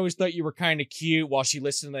 yeah, I always thought you were kind of cute while she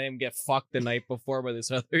listened to him get fucked the night before by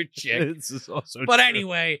this other chick. This is also but true.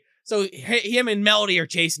 Anyway, so him and Melody are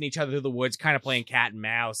chasing each other through the woods, kind of playing cat and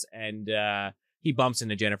mouse. And he bumps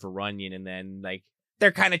into Jennifer Runyon and then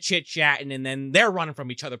they're kind of chit-chatting and then they're running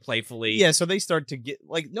from each other playfully. Yeah, so they start to get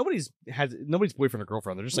nobody's boyfriend or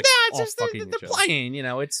girlfriend. They're just it's all just fucking they're playing,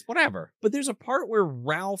 it's whatever. But there's a part where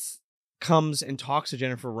Ralph comes and talks to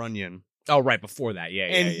Jennifer Runyon. Oh, right before that, yeah.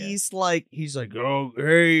 And he's like, oh,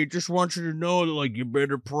 hey, just want you to know that you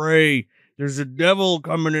better pray. There's a devil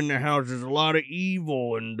coming in the house. There's a lot of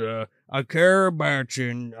evil, and I care about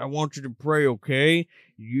you, and I want you to pray, okay?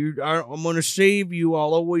 I'm gonna save you.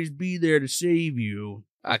 I'll always be there to save you.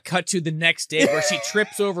 Cut to the next day where she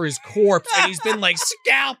trips over his corpse and he's been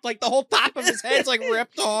scalped, the whole top of his head's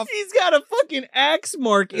ripped off. He's got a fucking axe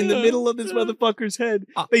mark in the middle of this motherfucker's head.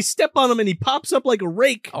 They step on him and he pops up like a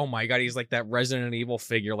rake. Oh my God, he's like that Resident Evil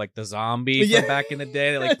figure, the zombie from back in the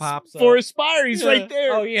day that pops up. Forrest Spire, he's right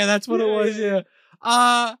there. Oh yeah, that's what it was, yeah.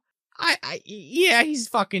 Yeah, he's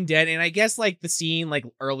fucking dead. And I guess the scene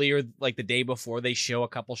earlier, the day before, they show a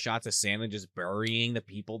couple shots of Santa just burying the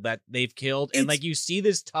people that they've killed. And you see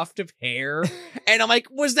this tuft of hair. And I'm like,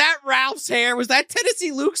 was that Ralph's hair? Was that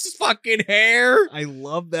Tennessee Luke's fucking hair? I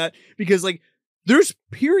love that because There's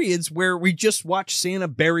periods where we just watch Santa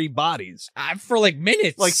bury bodies, For like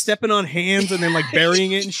minutes. like stepping on hands and then like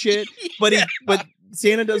burying it and shit. But but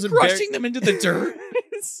Santa doesn't crushing them into the dirt.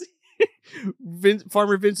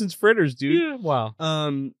 Farmer Vincent's fritters, dude. Yeah, wow.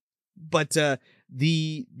 But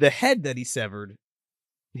the head that he severed,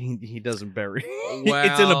 he doesn't bury.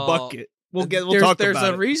 It's in a bucket. We'll talk about it. There's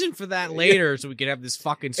a reason for that later, so we can have this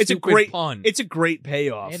fucking stupid pun. It's a great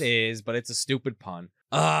payoff. It is, but it's a stupid pun.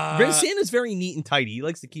 Santa's very neat and tidy. He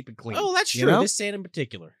likes to keep it clean. Oh, that's true. You know? This Santa in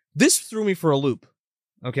particular. This threw me for a loop,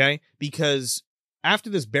 okay? Because after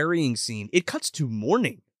this burying scene, it cuts to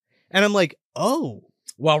morning. And I'm like, oh.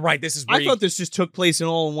 Well, right, this is where I thought this just took place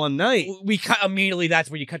all in one night. We cut immediately,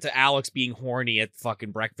 that's where you cut to Alex being horny at the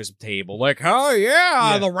fucking breakfast table. Like, oh,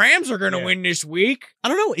 yeah. The Rams are going to win this week. I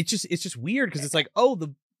don't know. It's just weird because it's like,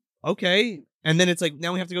 okay. And then it's like,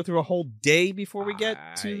 now we have to go through a whole day before we get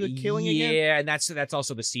to the killing again. Yeah, and that's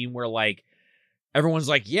also the scene where, like, everyone's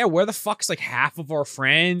like, yeah, where the fuck's, like, half of our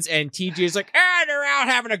friends? And TJ's like, they're out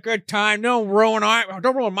having a good time. Don't ruin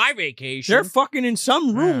my vacation. They're fucking in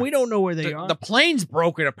some room. We don't know where they are. The plane's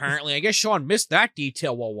broken, apparently. I guess Sean missed that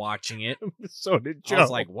detail while watching it. So did Joe. I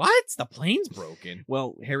was like, what? The plane's broken?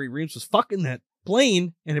 Well, Harry Reams was fucking that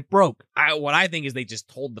plane and it broke. What I think is they just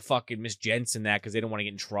told the fucking Miss Jensen that because they don't want to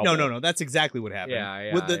get in trouble. No. That's exactly what happened.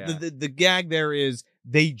 Yeah. The gag there is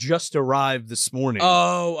they just arrived this morning.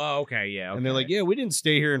 Oh, okay, yeah. Okay. And they're like, yeah, we didn't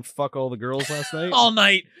stay here and fuck all the girls last night. All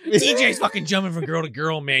night. TJ's fucking jumping from girl to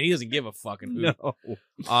girl, man. He doesn't give a fucking hoot.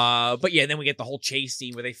 No. But yeah, then we get the whole chase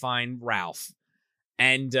scene where they find Ralph.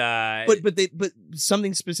 And but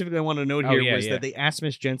something specifically I want to note here was that they asked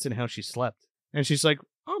Miss Jensen how she slept. And she's like,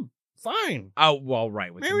 fine. Oh, well,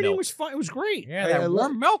 right. With everything the milk. was fine. It was great. Yeah, that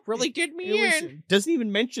warm milk really did me in. Doesn't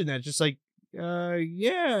even mention that. Just like,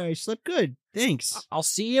 yeah, I slept good. Thanks. I'll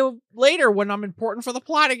see you later when I'm important for the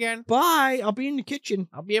plot again. Bye. I'll be in the kitchen.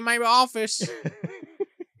 I'll be in my office.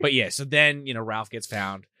 But yeah, so then, Ralph gets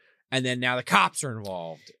found. And then now the cops are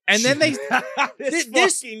involved. And then they...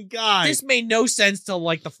 this fucking guy. This made no sense till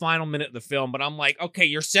like the final minute of the film. But I'm like, okay,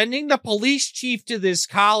 you're sending the police chief to this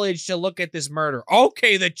college to look at this murder.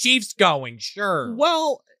 Okay, the chief's going. Sure.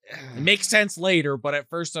 Well... It makes sense later, but at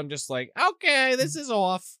first I'm just like, okay, this is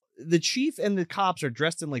off. The chief and the cops are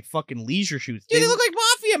dressed in like fucking leisure suits. Dude, they look like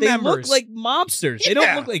mafia members. They look like mobsters. Yeah. They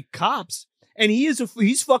don't look like cops. And he's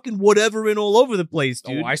fucking whatever in all over the place,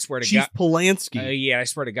 dude. Oh, I swear to Chief God. Polanski. Yeah, I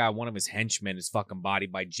swear to God, one of his henchmen is fucking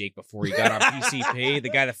bodied by Jake before he got on PCP. The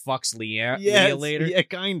guy that fucks Leah later. Yeah,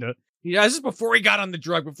 kinda. Yeah, this is before he got on the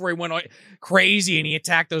drug, before he went crazy and he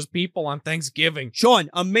attacked those people on Thanksgiving. Sean,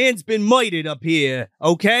 a man's been murdered up here,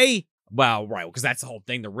 okay? Well, right, because that's the whole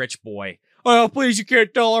thing, the rich boy. Oh, please, you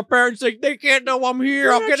can't tell our parents. They can't know I'm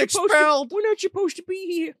here. I'll get expelled. We're not supposed to be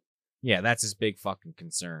here. Yeah, that's his big fucking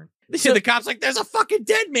concern. So the cop's like, there's a fucking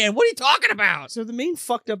dead man. What are you talking about? So the main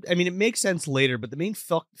fucked up, I mean, it makes sense later, but the main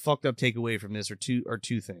fucked up takeaway from this are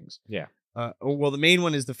two things. Yeah. Well, the main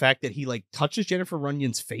one is the fact that he like touches Jennifer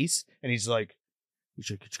Runyon's face and he's like,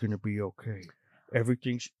 it's going to be okay.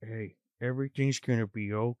 Everything's going to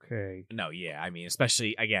be okay. No, yeah. I mean,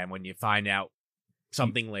 especially, again, when you find out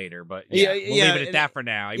something later, but we'll leave it at that for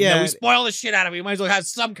now. Even though we spoil the shit out of it, we might as well have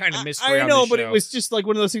some kind of mystery. I know, but it was just like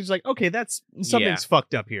one of those things like, okay, that's something's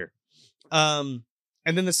fucked up here. And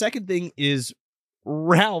then the second thing is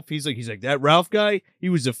Ralph. He's like that Ralph guy. He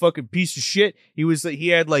was a fucking piece of shit. He was like,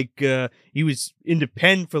 he was in the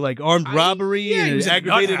pen for like armed robbery and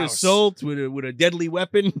aggravated assault with a deadly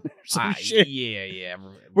weapon. Some shit. Yeah.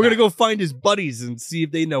 We're gonna go find his buddies and see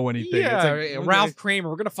if they know anything. Yeah, it's like, Ralph Kramer.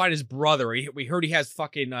 We're gonna find his brother. We heard he has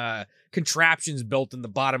fucking contraptions built in the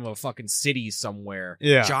bottom of a fucking city somewhere.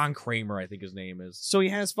 Yeah, John Kramer, I think his name is. So he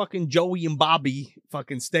has fucking Joey and Bobby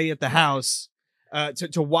fucking stay at the house.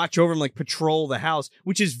 To watch over him, like patrol the house,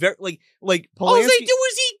 which is very like Polanski. All they do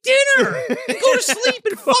is eat dinner, they go to sleep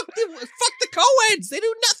and fuck the co-eds. They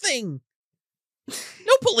do nothing.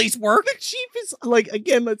 No police work. The chief is like,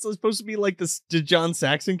 again, that's supposed to be like the John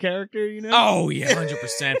Saxon character, you know? Oh yeah,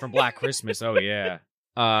 100% from Black Christmas. Oh yeah.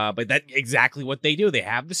 But that's exactly what they do. They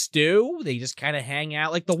have the stew. They just kind of hang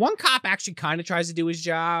out. Like the one cop actually kind of tries to do his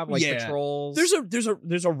job, like patrols.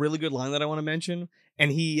 There's a really good line that I want to mention,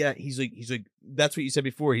 and he's like that's what you said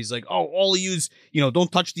before. He's like, oh, all of yous,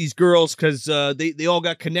 don't touch these girls because they all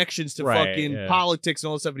got connections to fucking politics and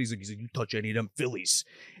all that stuff. And he's like, you touch any of them fillies,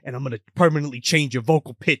 and I'm gonna permanently change your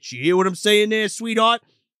vocal pitch. You hear what I'm saying there, sweetheart?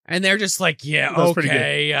 And they're just like, yeah,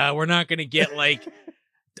 okay, we're not gonna get like.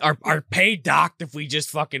 Our pay docked if we just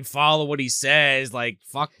fucking follow what he says. Like,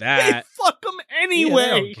 fuck that. Hey, fuck him anyway. They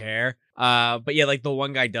don't care. But yeah, like the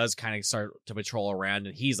one guy does kind of start to patrol around,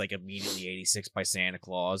 and he's like immediately 86 by Santa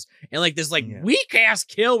Claus, and like this like weak ass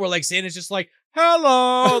kill where like Santa's just like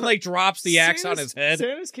hello, and, like drops the axe on his head.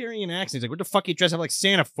 Santa's carrying an axe. He's like, "What the fuck you dressed up like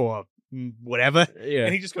Santa for?" Whatever. Yeah,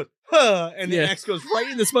 and he just goes, "Huh," and the axe goes right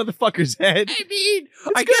in this motherfucker's head. I mean,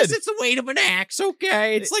 I guess it's the weight of an axe.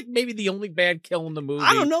 Okay, it's like maybe the only bad kill in the movie.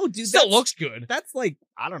 I don't know, dude. Still looks good. That's like,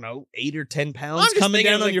 I don't know, 8 or 10 pounds coming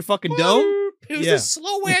down on your fucking dome. It was a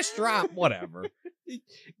slow ass drop. Whatever.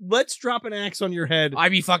 Let's drop an axe on your head.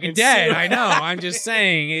 I'd be fucking dead. I know. I'm just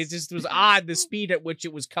saying. It just was odd the speed at which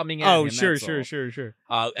it was coming at. Oh, sure.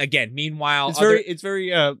 Again, meanwhile, it's very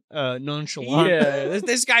nonchalant. Yeah,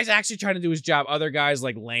 this guy's actually trying to do his job. Other guys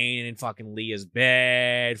like laying in fucking Leah's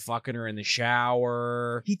bed, fucking her in the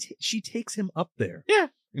shower. She takes him up there. Yeah,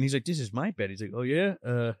 and he's like, "This is my bed." He's like, "Oh yeah,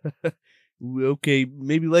 okay,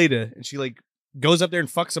 maybe later." And she like goes up there and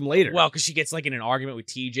fucks him later. Well, because she gets like in an argument with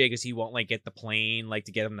TJ because he won't like get the plane like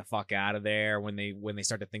to get him the fuck out of there when they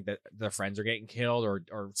start to think that their friends are getting killed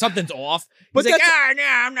or something's off. But he's like, no,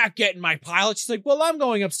 I'm not getting my pilot. She's like, well, I'm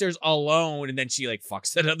going upstairs alone, and then she like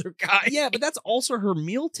fucks that other guy. Yeah, but that's also her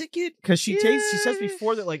meal ticket because she says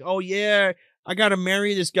before that like, oh yeah, I gotta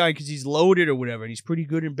marry this guy because he's loaded or whatever, and he's pretty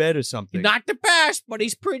good in bed or something. Not the best, but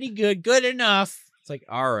he's pretty good enough. It's like,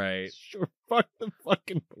 all right. Sure, fuck the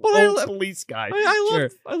fucking police guy.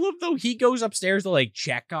 I love though he goes upstairs to like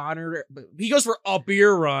check on her. He goes for a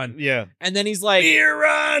beer run. Yeah. And then he's like, beer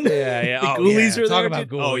run. Yeah. The ghoulies are there. Talk about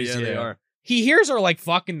ghoulies. Oh, yeah, they are. He hears her like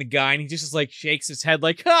fucking the guy and he just like shakes his head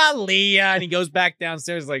like, Leah. And he goes back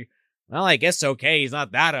downstairs like, well, I guess okay. He's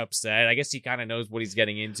not that upset. I guess he kind of knows what he's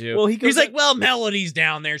getting into. Well, he's like, well, Melody's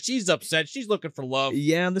down there. She's upset. She's looking for love.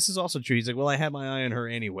 Yeah, and this is also true. He's like, well, I had my eye on her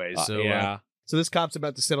anyway. So yeah. So this cop's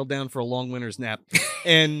about to settle down for a long winter's nap.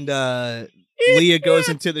 And Leah goes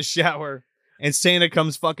into the shower and Santa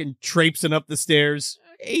comes fucking traipsing up the stairs.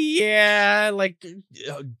 Yeah, like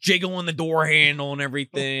jiggling the door handle and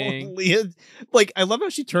everything. Leah, like, I love how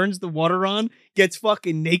she turns the water on, gets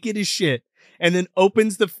fucking naked as shit, and then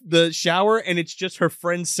opens the shower and it's just her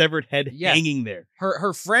friend's severed head hanging there.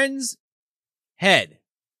 Her friend's head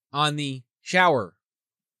on the shower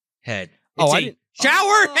head.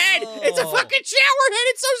 Shower head! It's a fucking shower head!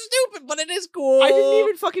 It's so stupid, but it is cool. I didn't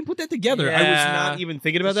even fucking put that together. Yeah. I was not even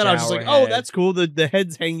thinking about that. I was just like, oh, that's cool. The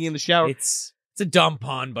head's hanging in the shower. It's a dumb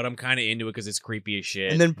pun, but I'm kind of into it because it's creepy as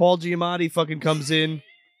shit. And then Paul Giamatti fucking comes in.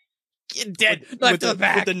 Get dead. Left to the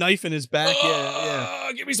back. With the knife in his back.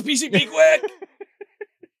 Yeah. Give me some PCP quick!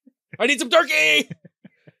 I need some turkey!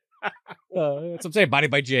 That's what I'm saying. Body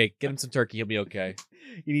by Jake. Get him some turkey. He'll be okay.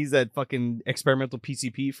 He needs that fucking experimental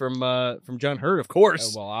PCP from John Hurt, of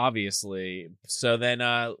course. Well, obviously. So then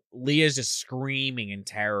Leah's just screaming in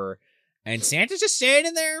terror, and Santa's just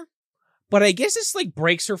standing there. But I guess this like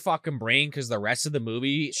breaks her fucking brain because the rest of the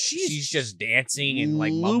movie, she's just dancing and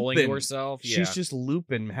like mumbling to herself. She's just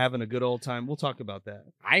looping, having a good old time. We'll talk about that.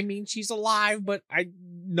 I mean, she's alive, but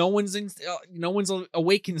no one's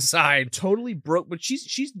awake inside. Totally broke, but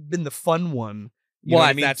she's been the fun one.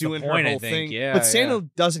 Well, that's doing the point, her whole thing. Yeah, but Santa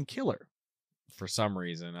doesn't kill her for some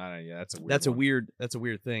reason. That's a weird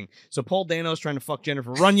thing. So Paul Dano's trying to fuck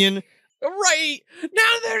Jennifer Runyon. Right.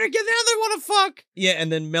 Now they're together. Now they want to fuck. Yeah,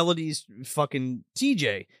 and then Melody's fucking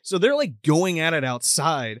TJ. So they're like going at it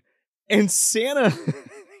outside. And Santa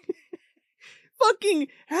fucking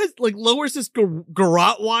has like lowers this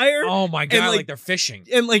garrote wire. Oh my God, like they're fishing.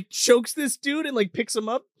 And like chokes this dude and like picks him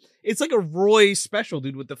up. It's like a Roy special,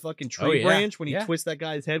 dude, with the fucking tree branch when he twists that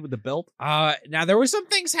guy's head with the belt. Now there were some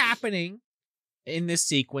things happening in this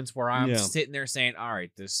sequence where I'm sitting there saying, all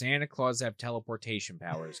right, does Santa Claus have teleportation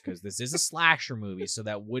powers? Because this is a slasher movie, so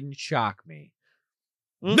that wouldn't shock me.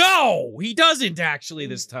 No, he doesn't actually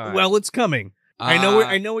this time. Well, it's coming. I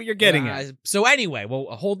know what you're getting at. So anyway, well,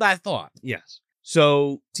 hold that thought. Yes.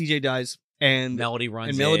 So TJ dies and Melody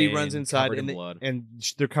runs inside and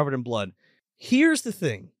they're covered in blood. Here's the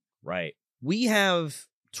thing. Right. We have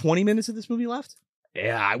 20 minutes of this movie left.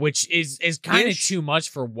 Yeah, which is kind of too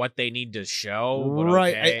much for what they need to show. But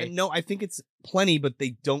right. Okay. I think it's plenty, but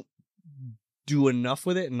they don't do enough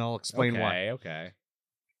with it, and I'll explain why. Okay.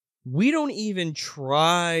 We don't even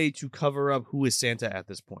try to cover up who is Santa at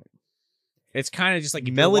this point. It's kind of just like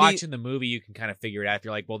if you're watching the movie, you can kind of figure it out. If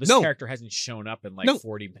you're like, well, this character hasn't shown up in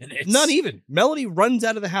 40 minutes. Not even. Melody runs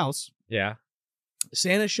out of the house. Yeah.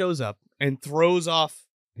 Santa shows up and throws off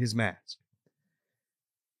his mask.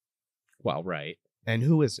 Well, right. And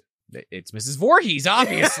who is it? It's Mrs. Voorhees,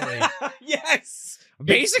 obviously. Yes.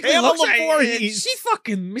 Basically, looks like Voorhees.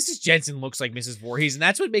 Mrs. Jensen looks like Mrs. Voorhees, and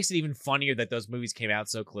that's what makes it even funnier that those movies came out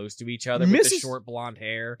so close to each other with the short blonde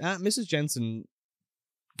hair. Mrs. Jensen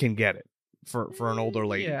can get it for an older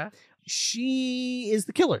lady. Yeah. She is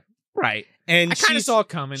the killer. Right. And I kind of saw it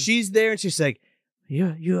coming. She's there and she's like,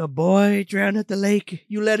 you a boy drowned at the lake.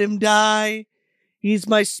 You let him die. He's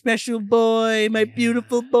my special boy, my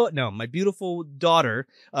beautiful boy. No, my beautiful daughter.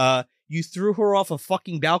 You threw her off a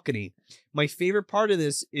fucking balcony. My favorite part of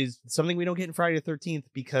this is something we don't get in Friday the 13th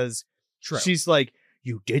because she's like,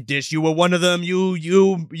 you did this. You were one of them.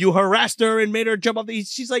 You harassed her and made her jump off the.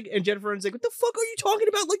 She's like, and Jennifer is like, what the fuck are you talking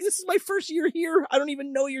about? Like, this is my first year here. I don't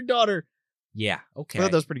even know your daughter. Yeah. Okay. I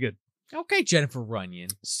thought that was pretty good. Okay, Jennifer Runyon.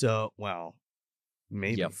 So, well,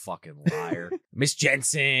 maybe. You fucking liar. Miss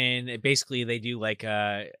Jensen, basically they do like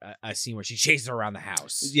a scene where she chases her around the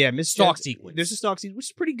house. Yeah, Miss Stalk Jensen, sequence. There's a stalk sequence, which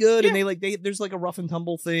is pretty good. Yeah. And there's like a rough and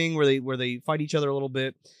tumble thing where they fight each other a little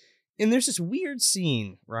bit. And there's this weird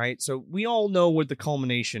scene, right? So we all know what the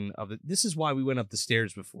culmination of it. This is why we went up the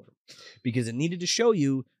stairs before. Because it needed to show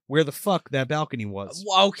you where the fuck that balcony was.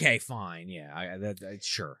 Okay, fine. Yeah,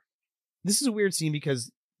 sure. This is a weird scene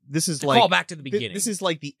because this is Call back to the beginning. This is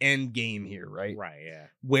like the end game here, right? Right, yeah.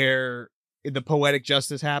 Where the poetic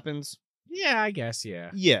justice happens. Yeah, I guess, yeah.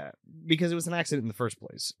 Yeah, because it was an accident in the first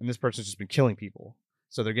place. And this person's just been killing people.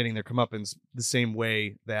 So they're getting their comeuppance the same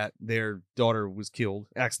way that their daughter was killed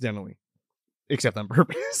accidentally. Except on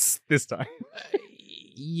purpose this time.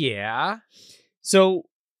 Yeah. So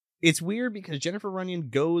it's weird because Jennifer Runyon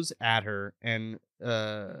goes at her and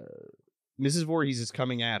Mrs. Voorhees is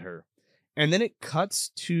coming at her. And then it cuts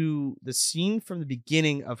to the scene from the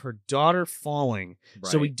beginning of her daughter falling.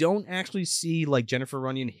 Right. So we don't actually see like Jennifer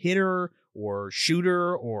Runyon hit her or shoot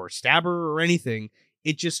her or stab her or anything.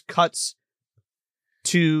 It just cuts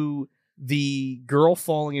to the girl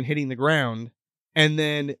falling and hitting the ground. And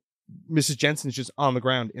then Mrs. Jensen's just on the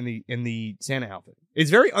ground in the Santa outfit. It's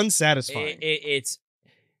very unsatisfying. It's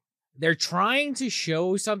they're trying to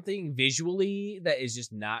show something visually that is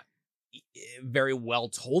just not very well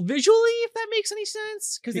told visually, if that makes any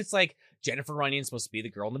sense. Because it's like Jennifer Runyon's supposed to be the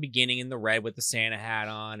girl in the beginning in the red with the Santa hat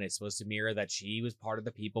on. It's supposed to mirror that she was part of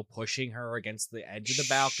the people pushing her against the edge of the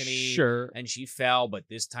balcony. Sure. And she fell, but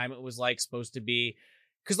this time it was like supposed to be,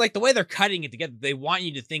 because like the way they're cutting it together, they want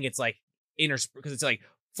you to think it's like because it's like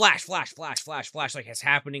flash, flash, flash, flash, flash, like it's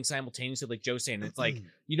happening simultaneously, like Joe's saying. It's like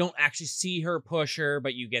you don't actually see her push her,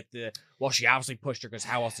 but you get she obviously pushed her because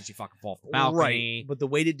how else did she fucking fall off the balcony? Right. But the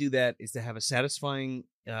way to do that is to have a satisfying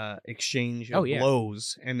exchange of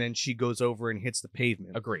blows, and then she goes over and hits the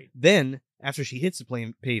pavement. Agreed. Then, after she hits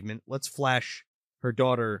the pavement, let's flash her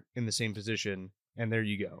daughter in the same position. And there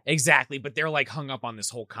you go. Exactly. But they're like hung up on this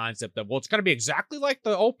whole concept of, well, it's got to be exactly like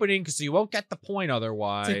the opening because you won't get the point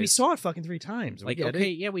otherwise. It's like we saw it fucking 3 times. Like, okay,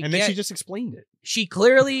 yeah, and then she just explained it. She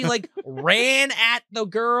clearly like ran at the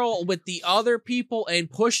girl with the other people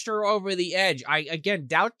and pushed her over the edge. I, again,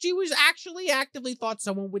 doubt she was actually actively thought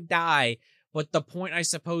someone would die. But the point, I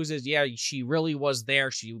suppose, is, yeah, she really was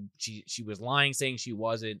there. She was lying, saying she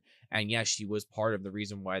wasn't. And yes, she was part of the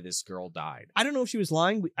reason why this girl died. I don't know if she was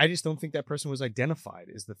lying. I just don't think that person was identified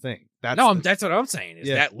is the thing. That's what I'm saying. Is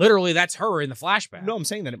that literally that's her in the flashback. No, I'm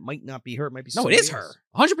saying that it might not be her. It might be No, it is her.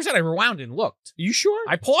 100%. I rewound and looked. You sure?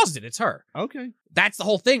 I paused it. It's her. Okay. That's the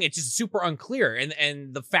whole thing. It's just super unclear.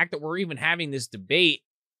 And the fact that we're even having this debate,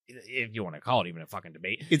 if you want to call it even a fucking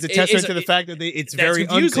debate, it's a testament to the fact that it's very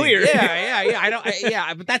confusing. Unclear.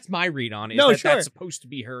 Yeah. But that's my read on it. That's supposed to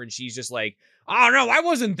be her, and she's just like, oh no, I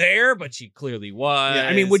wasn't there, but she clearly was. Yeah,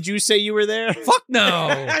 I mean, would you say you were there? Fuck no.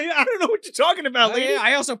 I don't know what you're talking about, lady.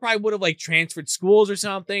 I also probably would have like transferred schools or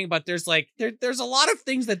something, but there's like there's a lot of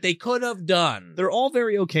things that they could have done. They're all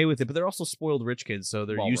very okay with it, but they're also spoiled rich kids, so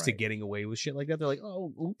they're used to getting away with shit like that. They're like,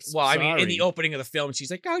 oh, oops. Well, sorry. I mean, in the opening of the film,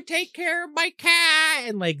 she's like, "Go take care of my cat,"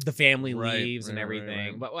 and like the family leaves and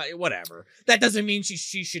everything. But whatever. That doesn't mean she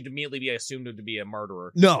should immediately be assumed to be a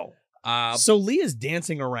murderer. No. So Leah's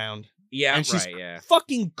dancing around. Yeah, and she's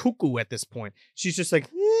fucking cuckoo at this point. She's just like,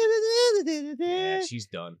 yeah, she's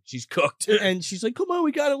done. She's cooked. And she's like, come on,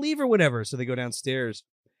 we gotta leave or whatever. So they go downstairs,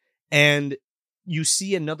 and you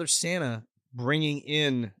see another Santa bringing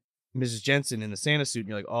in Mrs. Jensen in the Santa suit, and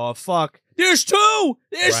you're like, oh fuck, there's 2.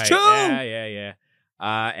 There's 2. Yeah.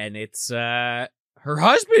 And it's her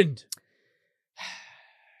husband,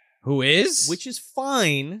 which is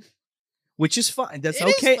fine. That's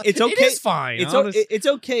okay. It's okay. It is fine. It's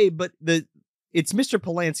okay, but it's Mr.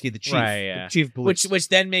 Polanski, the chief, the chief of police. Which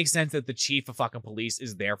then makes sense that the chief of fucking police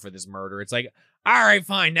is there for this murder. It's like, all right,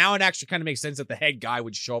 fine. Now it actually kind of makes sense that the head guy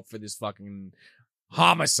would show up for this fucking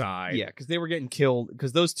homicide. Yeah, because they were getting killed.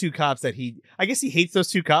 Because those two cops I guess he hates those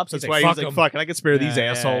two cops. That's He's why like, he was "Fuck like, 'em." fuck it, I can spare these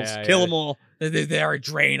Yeah, assholes. yeah, Kill yeah. them all. They're a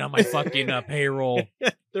drain on my fucking payroll.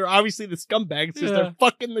 They're obviously the scumbags because Yeah. they're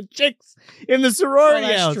fucking the chicks in the sorority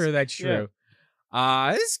That's house. true. That's true.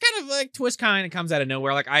 This kind of like twist kind of comes out of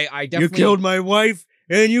nowhere. Like I You definitely killed my wife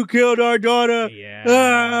and you killed our daughter. Yeah.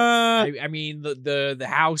 Ah! I mean the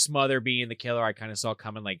house mother being the killer, I kind of saw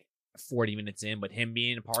coming like 40 minutes in, but him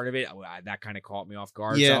being a part of it, that kind of caught me off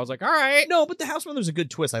guard. So Yeah. I was like, all right, No, but the house mother's a good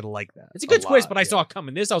twist. I like that. it's a good twist. lot, But I yeah. saw it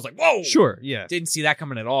coming. This I was like, whoa, Sure, yeah. didn't see that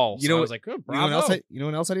coming at all. You So know I what- was like, oh, You know bravo.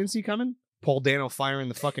 what else I didn't see coming? Paul Dano firing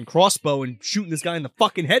the fucking crossbow and shooting this guy in the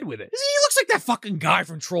fucking head with it. He looks like that fucking guy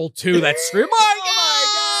from Troll 2. That scream.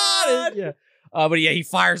 Oh my God! Yeah. But yeah, he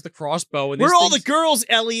fires the crossbow. And Where this are all the thing's- girls,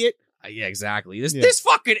 Elliot? Yeah, exactly. This Yeah. this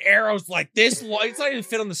fucking arrow's like this long. It's not even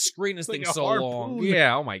fit on the screen. This It's like thing's a so long. harpoon.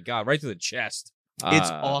 Yeah. Oh my god, right through the chest. It's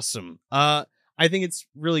awesome. I think it's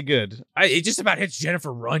really good. It just about hits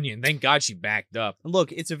Jennifer Runyon. Thank God she backed up.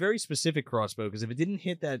 Look, it's a very specific crossbow because if it didn't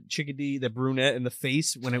hit that chickadee, that brunette in the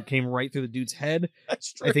face when it came right through the dude's head,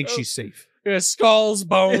 That's I think she's safe. yeah, skulls,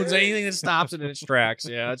 bones, anything that stops it in its tracks.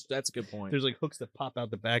 Yeah, that's a good point. There's like hooks that pop out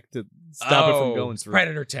the back to stop it from going it's through.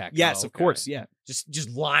 Predator tech. Yes, Oh, of okay. course. Yeah. Just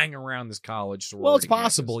lying around this college sorority. Well, it's campus.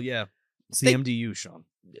 possible. Yeah. It's the They- MDU, Sean.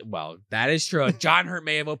 Well, that is true. John Hurt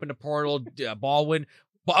may have opened a portal. Baldwin,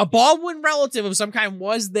 a Baldwin relative of some kind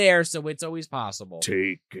was there, so it's always possible.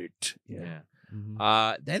 Take it. Yeah.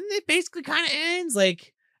 Mhm. Then it basically kind of ends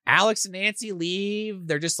like Alex and Nancy leave.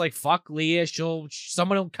 They're just like, fuck Leah.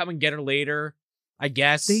 Someone will come and get her later, I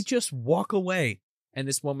guess. They just walk away. And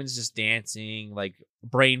this woman's just dancing, like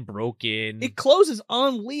brain broken. It closes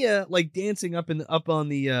on Leah like dancing up on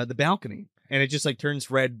the balcony, and it just like turns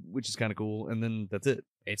red, which is kind of cool. And then that's it.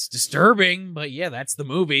 It's disturbing, but yeah, that's the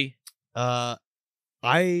movie.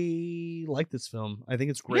 I like this film. I think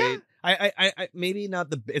it's great. Yeah. I maybe not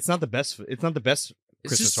the. It's not the best. It's not the best.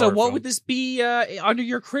 It's Christmas just, so horror what film. would this be under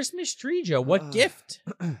your Christmas tree, Joe? What gift?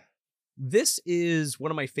 This is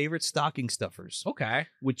one of my favorite stocking stuffers, Okay.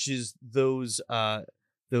 which is those dark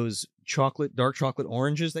chocolate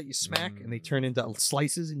oranges that you smack and they turn into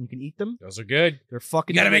slices and you can eat them. Those are good. They're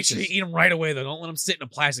fucking. You gotta make sure you delicious. eat them right away, though. Don't let them sit in a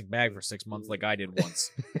plastic bag for 6 months like I did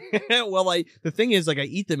once. Well, the thing is, like, I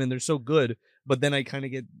eat them and they're so good, but then I kind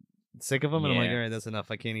of get sick of them, and I'm like, Yeah. all right, that's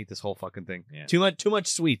enough. I can't eat this whole fucking thing. Yeah. Too much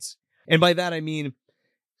sweets, and by that I mean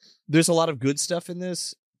there's a lot of good stuff in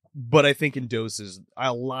this, but I think in doses.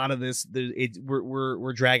 A lot of this,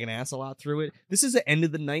 we're dragging ass a lot through it. This is an end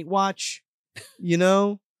of the night watch, you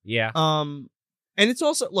know. Yeah. And it's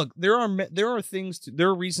also, look, there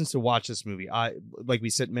are reasons to watch this movie. Like we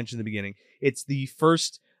mentioned in the beginning, it's the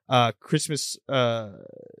first Christmas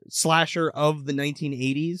slasher of the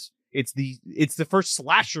 1980s. It's the first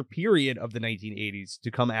slasher period of the 1980s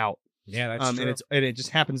to come out. Yeah, that's true. And it just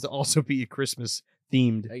happens to also be a Christmas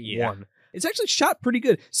themed Yeah. one. It's actually shot pretty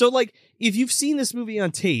good. So like, if you've seen this movie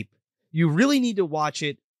on tape, you really need to watch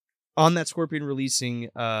it on that Scorpion releasing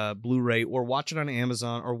Blu-ray, or watch it on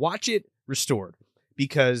Amazon, or watch it restored,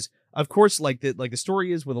 because of course, like the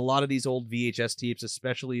story is with a lot of these old VHS tapes,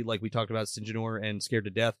 especially like we talked about Sinjanor and Scared to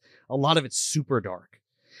Death, a lot of it's super dark.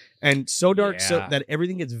 And so dark so Yeah. that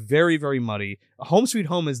everything gets very, very muddy. Home Sweet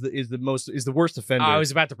Home is the worst offender. I was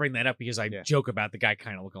about to bring that up because I Yeah. joke about the guy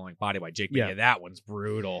kind of looking like Body by Jake, but Yeah. yeah, that one's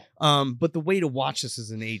brutal. But the way to watch this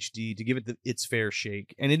is in HD, to give it its fair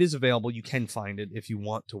shake, and it is available. You can find it if you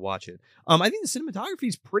want to watch it. I think the cinematography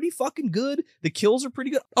is pretty fucking good. The kills are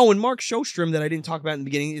pretty good. Oh, and Mark Sjostrom, that I didn't talk about in the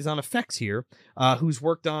beginning, is on effects here. Who's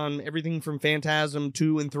worked on everything from Phantasm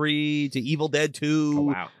 2 and 3 to Evil Dead 2.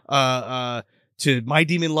 Oh, wow. To My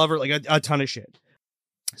Demon Lover, like a ton of shit.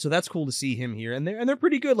 So that's cool to see him here, and they're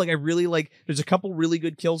pretty good. Like, I really like. There's a couple really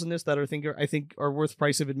good kills in this that I think are worth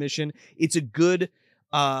price of admission. It's a good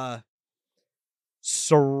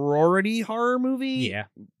sorority horror movie, Yeah.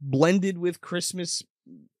 blended with Christmas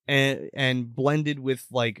and blended with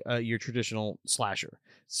like your traditional slasher.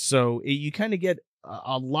 So you kind of get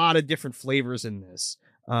a lot of different flavors in this.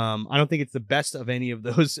 I don't think it's the best of any of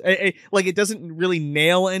those. Like, it doesn't really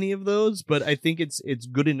nail any of those, but I think it's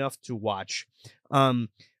good enough to watch.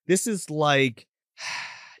 This is like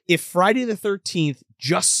if Friday the 13th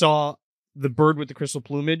just saw the bird with the crystal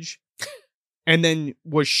plumage and then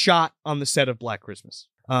was shot on the set of Black Christmas.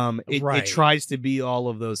 It Right. tries to be all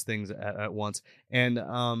of those things at once, and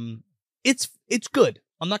it's good.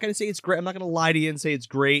 I'm not going to say it's great. I'm not going to lie to you and say it's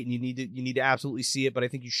great, and you need to absolutely see it. But I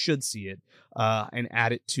think you should see it and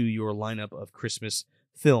add it to your lineup of Christmas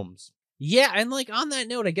films. Yeah, and like on that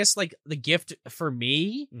note, I guess like the gift for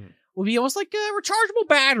me Mm. would be almost like rechargeable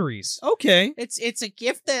batteries. Okay. It's a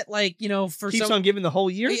gift that like, you know, for Keeps some on giving the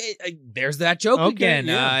whole year. there's that joke Okay, again.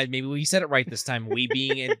 yeah. Maybe we said it right this time. We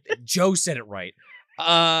being and Joe said it right.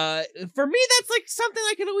 For me, that's like something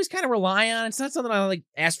I can always kind of rely on. It's not something I like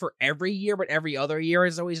ask for every year, but every other year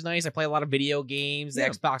is always nice. I play a lot of video games. The Yeah.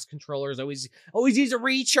 Xbox controllers always needs a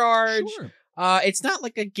recharge. Sure. It's not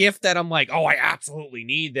like a gift that I'm like, oh, I absolutely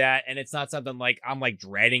need that. And it's not something like I'm like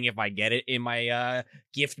dreading if I get it in my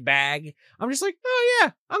gift bag. I'm just like, oh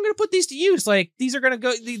yeah, I'm gonna put these to use. Like these are gonna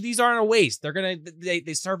go. These aren't a waste.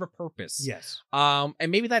 They serve a purpose. Yes. And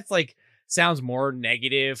maybe that's like sounds more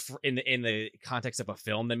negative in the context of a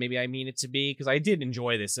film than maybe I mean it to be, because I did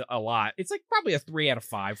enjoy this a lot. It's like probably a 3 out of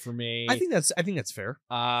 5 for me. I think that's fair.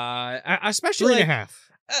 Especially 3.5.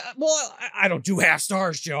 Well, I don't do half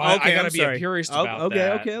stars, Joe. I Okay, gotta I'm be sorry. a purist Oh, about okay,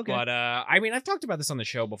 that. okay. But I mean, I've talked about this on the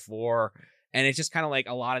show before, and it's just kind of like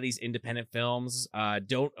a lot of these independent films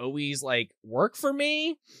don't always like work for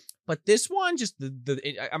me. But this one, just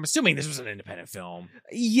I'm assuming this was an independent film.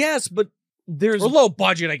 Yes, but there's Or low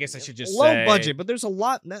budget, I guess I should just low say. budget, but there's a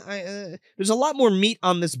lot. There's a lot more meat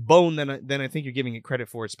on this bone than I think you're giving it credit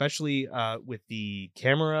for, especially with the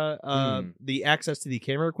camera, the access to the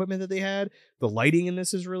camera equipment that they had. The lighting in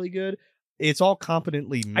this is really good. It's all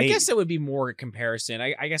competently made. I guess it would be more a comparison.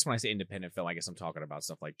 I guess when I say independent film, I guess I'm talking about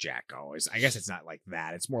stuff like Jacko. I guess it's not like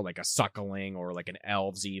that. It's more like a Suckling or like an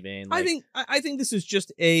Elves even. Like, I think this is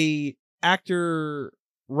just a actor,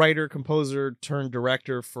 writer, composer turned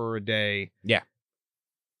director for a day. Yeah.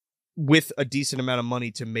 With a decent amount of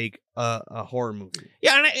money to make a horror movie.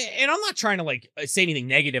 Yeah, and I'm not trying to like say anything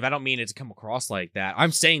negative. I don't mean it to come across like that.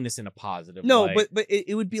 I'm saying this in a positive No, way. but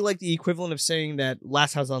it would be like the equivalent of saying that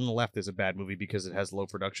Last House on the Left is a bad movie because it has low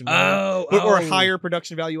production value. Or a higher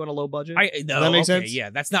production value on a low budget. No, Does that make sense? Yeah,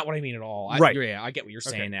 that's not what I mean at all. Right. Yeah, I get what you're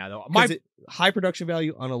saying Okay. now, though. High production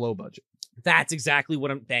value on a low budget. That's exactly what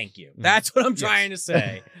I'm. Thank you. Mhm. That's what I'm Yes. trying to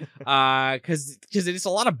say. Because it's a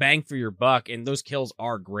lot of bang for your buck, and those kills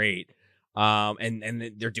are great.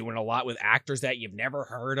 And they're doing a lot with actors that you've never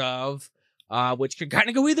heard of, which could kind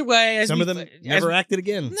of go either way. Some of them never acted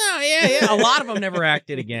again. No, yeah. A lot of them never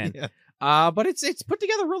acted again. Yeah. But it's put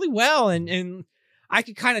together really well, and I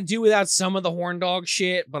could kind of do without some of the horn dog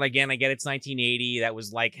shit. But again, I get it's 1980. That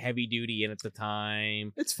was like heavy duty in at the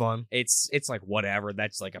time. It's fun. It's like whatever.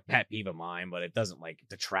 That's like a pet peeve of mine, but it doesn't like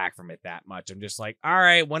detract from it that much. I'm just like, all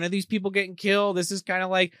right, one of these people getting killed. This is kind of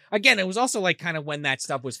like, again, it was also like kind of when that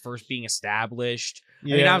stuff was first being established. I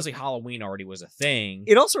mean, obviously Halloween already was a thing.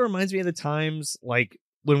 It also reminds me of the times like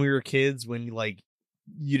when we were kids, when like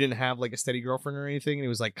you didn't have like a steady girlfriend or anything, and it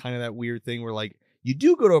was like kind of that weird thing where like you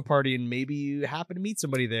do go to a party and maybe you happen to meet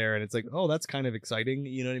somebody there, and it's like, oh, that's kind of exciting.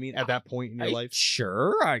 You know what I mean? At that point in your life.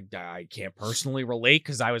 Sure. I can't personally relate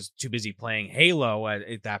because I was too busy playing Halo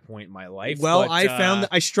at that point in my life. Well, but, I found that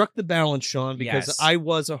I struck the balance, Sean, because yes. I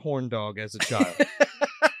was a horn dog as a child.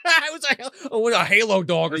 I was a Halo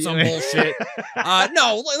dog or some bullshit.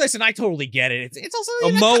 No, listen, I totally get it. It's also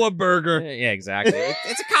A Moa burger. Yeah, exactly.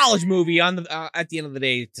 It's a college movie on the at the end of the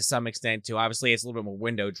day to some extent too. Obviously, it's a little bit more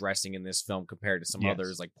window dressing in this film compared to some Yes.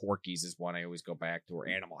 others. Like Porky's is one I always go back to, or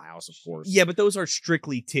Animal House, of course. Yeah, but those are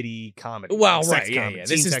strictly titty comedy. Well, sex right, yeah, comedy, yeah.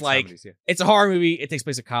 teen This is sex like- comedies, yeah. It's a horror movie. It takes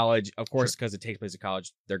place at college, of course, because it takes place at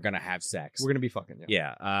college. They're gonna have sex. We're gonna be fucking.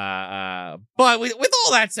 Yeah. Yeah. But with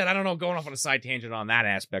all that said, I don't know, going off on a side tangent on that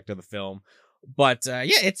aspect of the film. But yeah,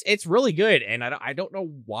 it's really good, and I don't know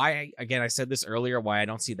why. Again, I said this earlier, why I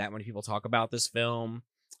don't see that many people talk about this film.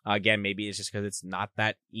 Again, maybe it's just because it's not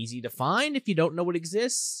that easy to find if you don't know it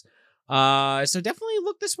exists. So definitely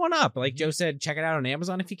look this one up. Like Joe said, check it out on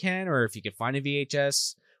Amazon if you can, or if you can find a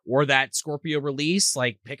VHS or that Scorpio release,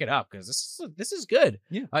 like pick it up because this is good.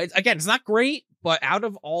 Yeah. Again, it's not great, but out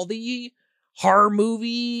of all the horror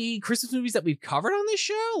movie Christmas movies that we've covered on this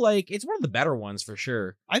show, like it's one of the better ones for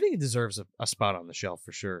sure. I think it deserves a spot on the shelf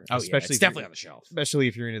for sure. Oh, especially it's if definitely you're- on the shelf. Especially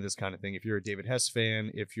if you're into this kind of thing. If you're a David Hess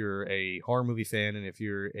fan, if you're a horror movie fan, and if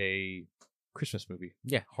you're a Christmas movie,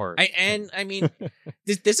 Yeah. horror. I mean,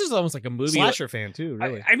 this is almost like a movie. Slasher fan too,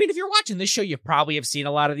 really. I mean, if you're watching this show, you probably have seen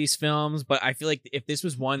a lot of these films, but I feel like if this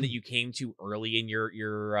was one that you came to early in your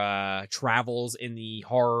travels in the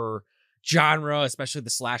horror genre, especially the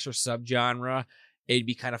slasher subgenre, it'd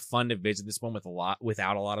be kind of fun to visit this one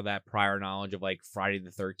without a lot of that prior knowledge of like Friday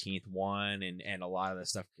the 13th one and a lot of the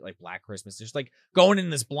stuff like Black Christmas. Just like going in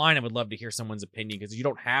this blind, I would love to hear someone's opinion because you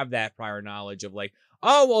don't have that prior knowledge of like,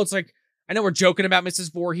 oh well, it's like I know we're joking about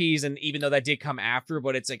Mrs. Voorhees, and even though that did come after,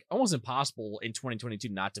 but it's like almost impossible in 2022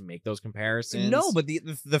 not to make those comparisons. No, but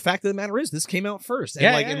the fact of the matter is, this came out first, and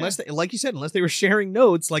Yeah, unless they, like you said, unless they were sharing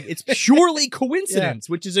notes, like it's purely coincidence,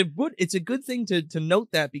 which is a good thing to note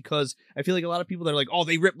that, because I feel like a lot of people that are like, oh,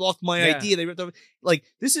 they ripped off my idea, they ripped off, like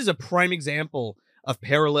this is a prime example of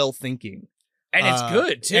parallel thinking, and it's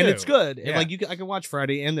good too, and it's good, and Yeah. like I can watch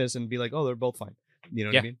Friday and this and be like, oh, they're both fine, you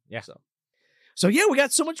know what I mean? Yeah. So yeah, we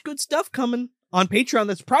got so much good stuff coming on Patreon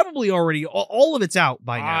that's probably already all of it's out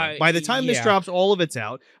by now. By the time this yeah. drops, all of it's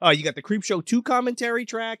out. You got the Creepshow 2 commentary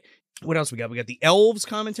track. What else we got? We got the Elves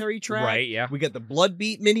commentary track. Right, yeah. We got the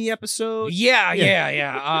Bloodbeat mini episode.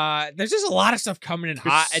 Yeah. There's just a lot of stuff coming in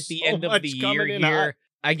hot at the so end of much the year coming in here. hot.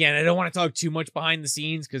 Again, I don't want to talk too much behind the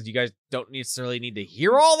scenes because you guys don't necessarily need to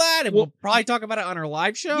hear all that, and we'll probably talk about it on our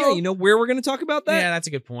live show. Yeah, you know where we're going to talk about that? Yeah, that's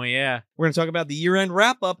a good point. Yeah, We're going to talk about the year-end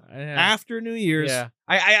wrap-up yeah. after New Year's. Yeah,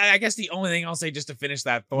 I guess the only thing I'll say just to finish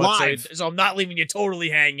that thought, Live. so I'm not leaving you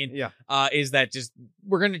totally hanging. Yeah. Is that just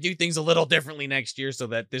we're gonna do things a little differently next year so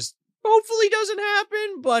that this hopefully doesn't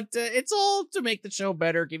happen, but it's all to make the show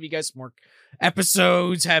better, give you guys some more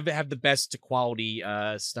episodes, have the best quality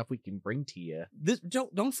stuff we can bring to you.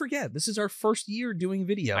 Don't forget, this is our first year doing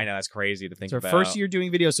video. I know that's crazy to think It's our about. first year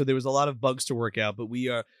doing video, so there was a lot of bugs to work out, but we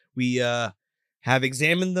have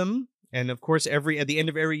examined them, and of course, at the end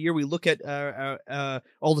of every year, we look at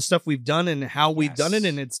all the stuff we've done and how we've done it,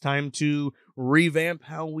 and it's time to revamp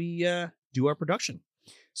how we do our production.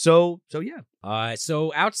 So yeah.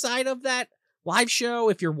 So outside of that live show,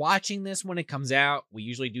 if you're watching this when it comes out, we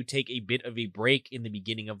usually do take a bit of a break in the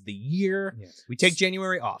beginning of the year. Yes. We take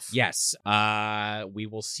January off. Yes. We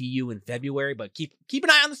will see you in February, but keep an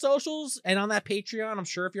eye on the socials and on that Patreon. I'm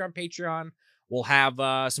sure if you're on Patreon, we'll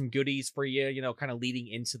have some goodies for you, you know, kind of leading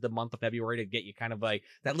into the month of February to get you kind of like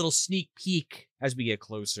that little sneak peek as we get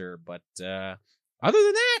closer. But other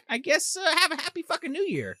than that, I guess have a happy fucking new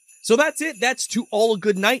year. So that's it. That's To All a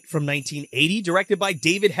Good Night from 1980, directed by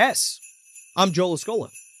David Hess. I'm Joel Escola.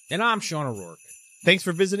 And I'm Sean O'Rourke. Thanks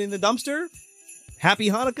for visiting the dumpster.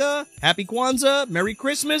 Happy Hanukkah, Happy Kwanzaa, Merry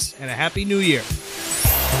Christmas, and a Happy New Year.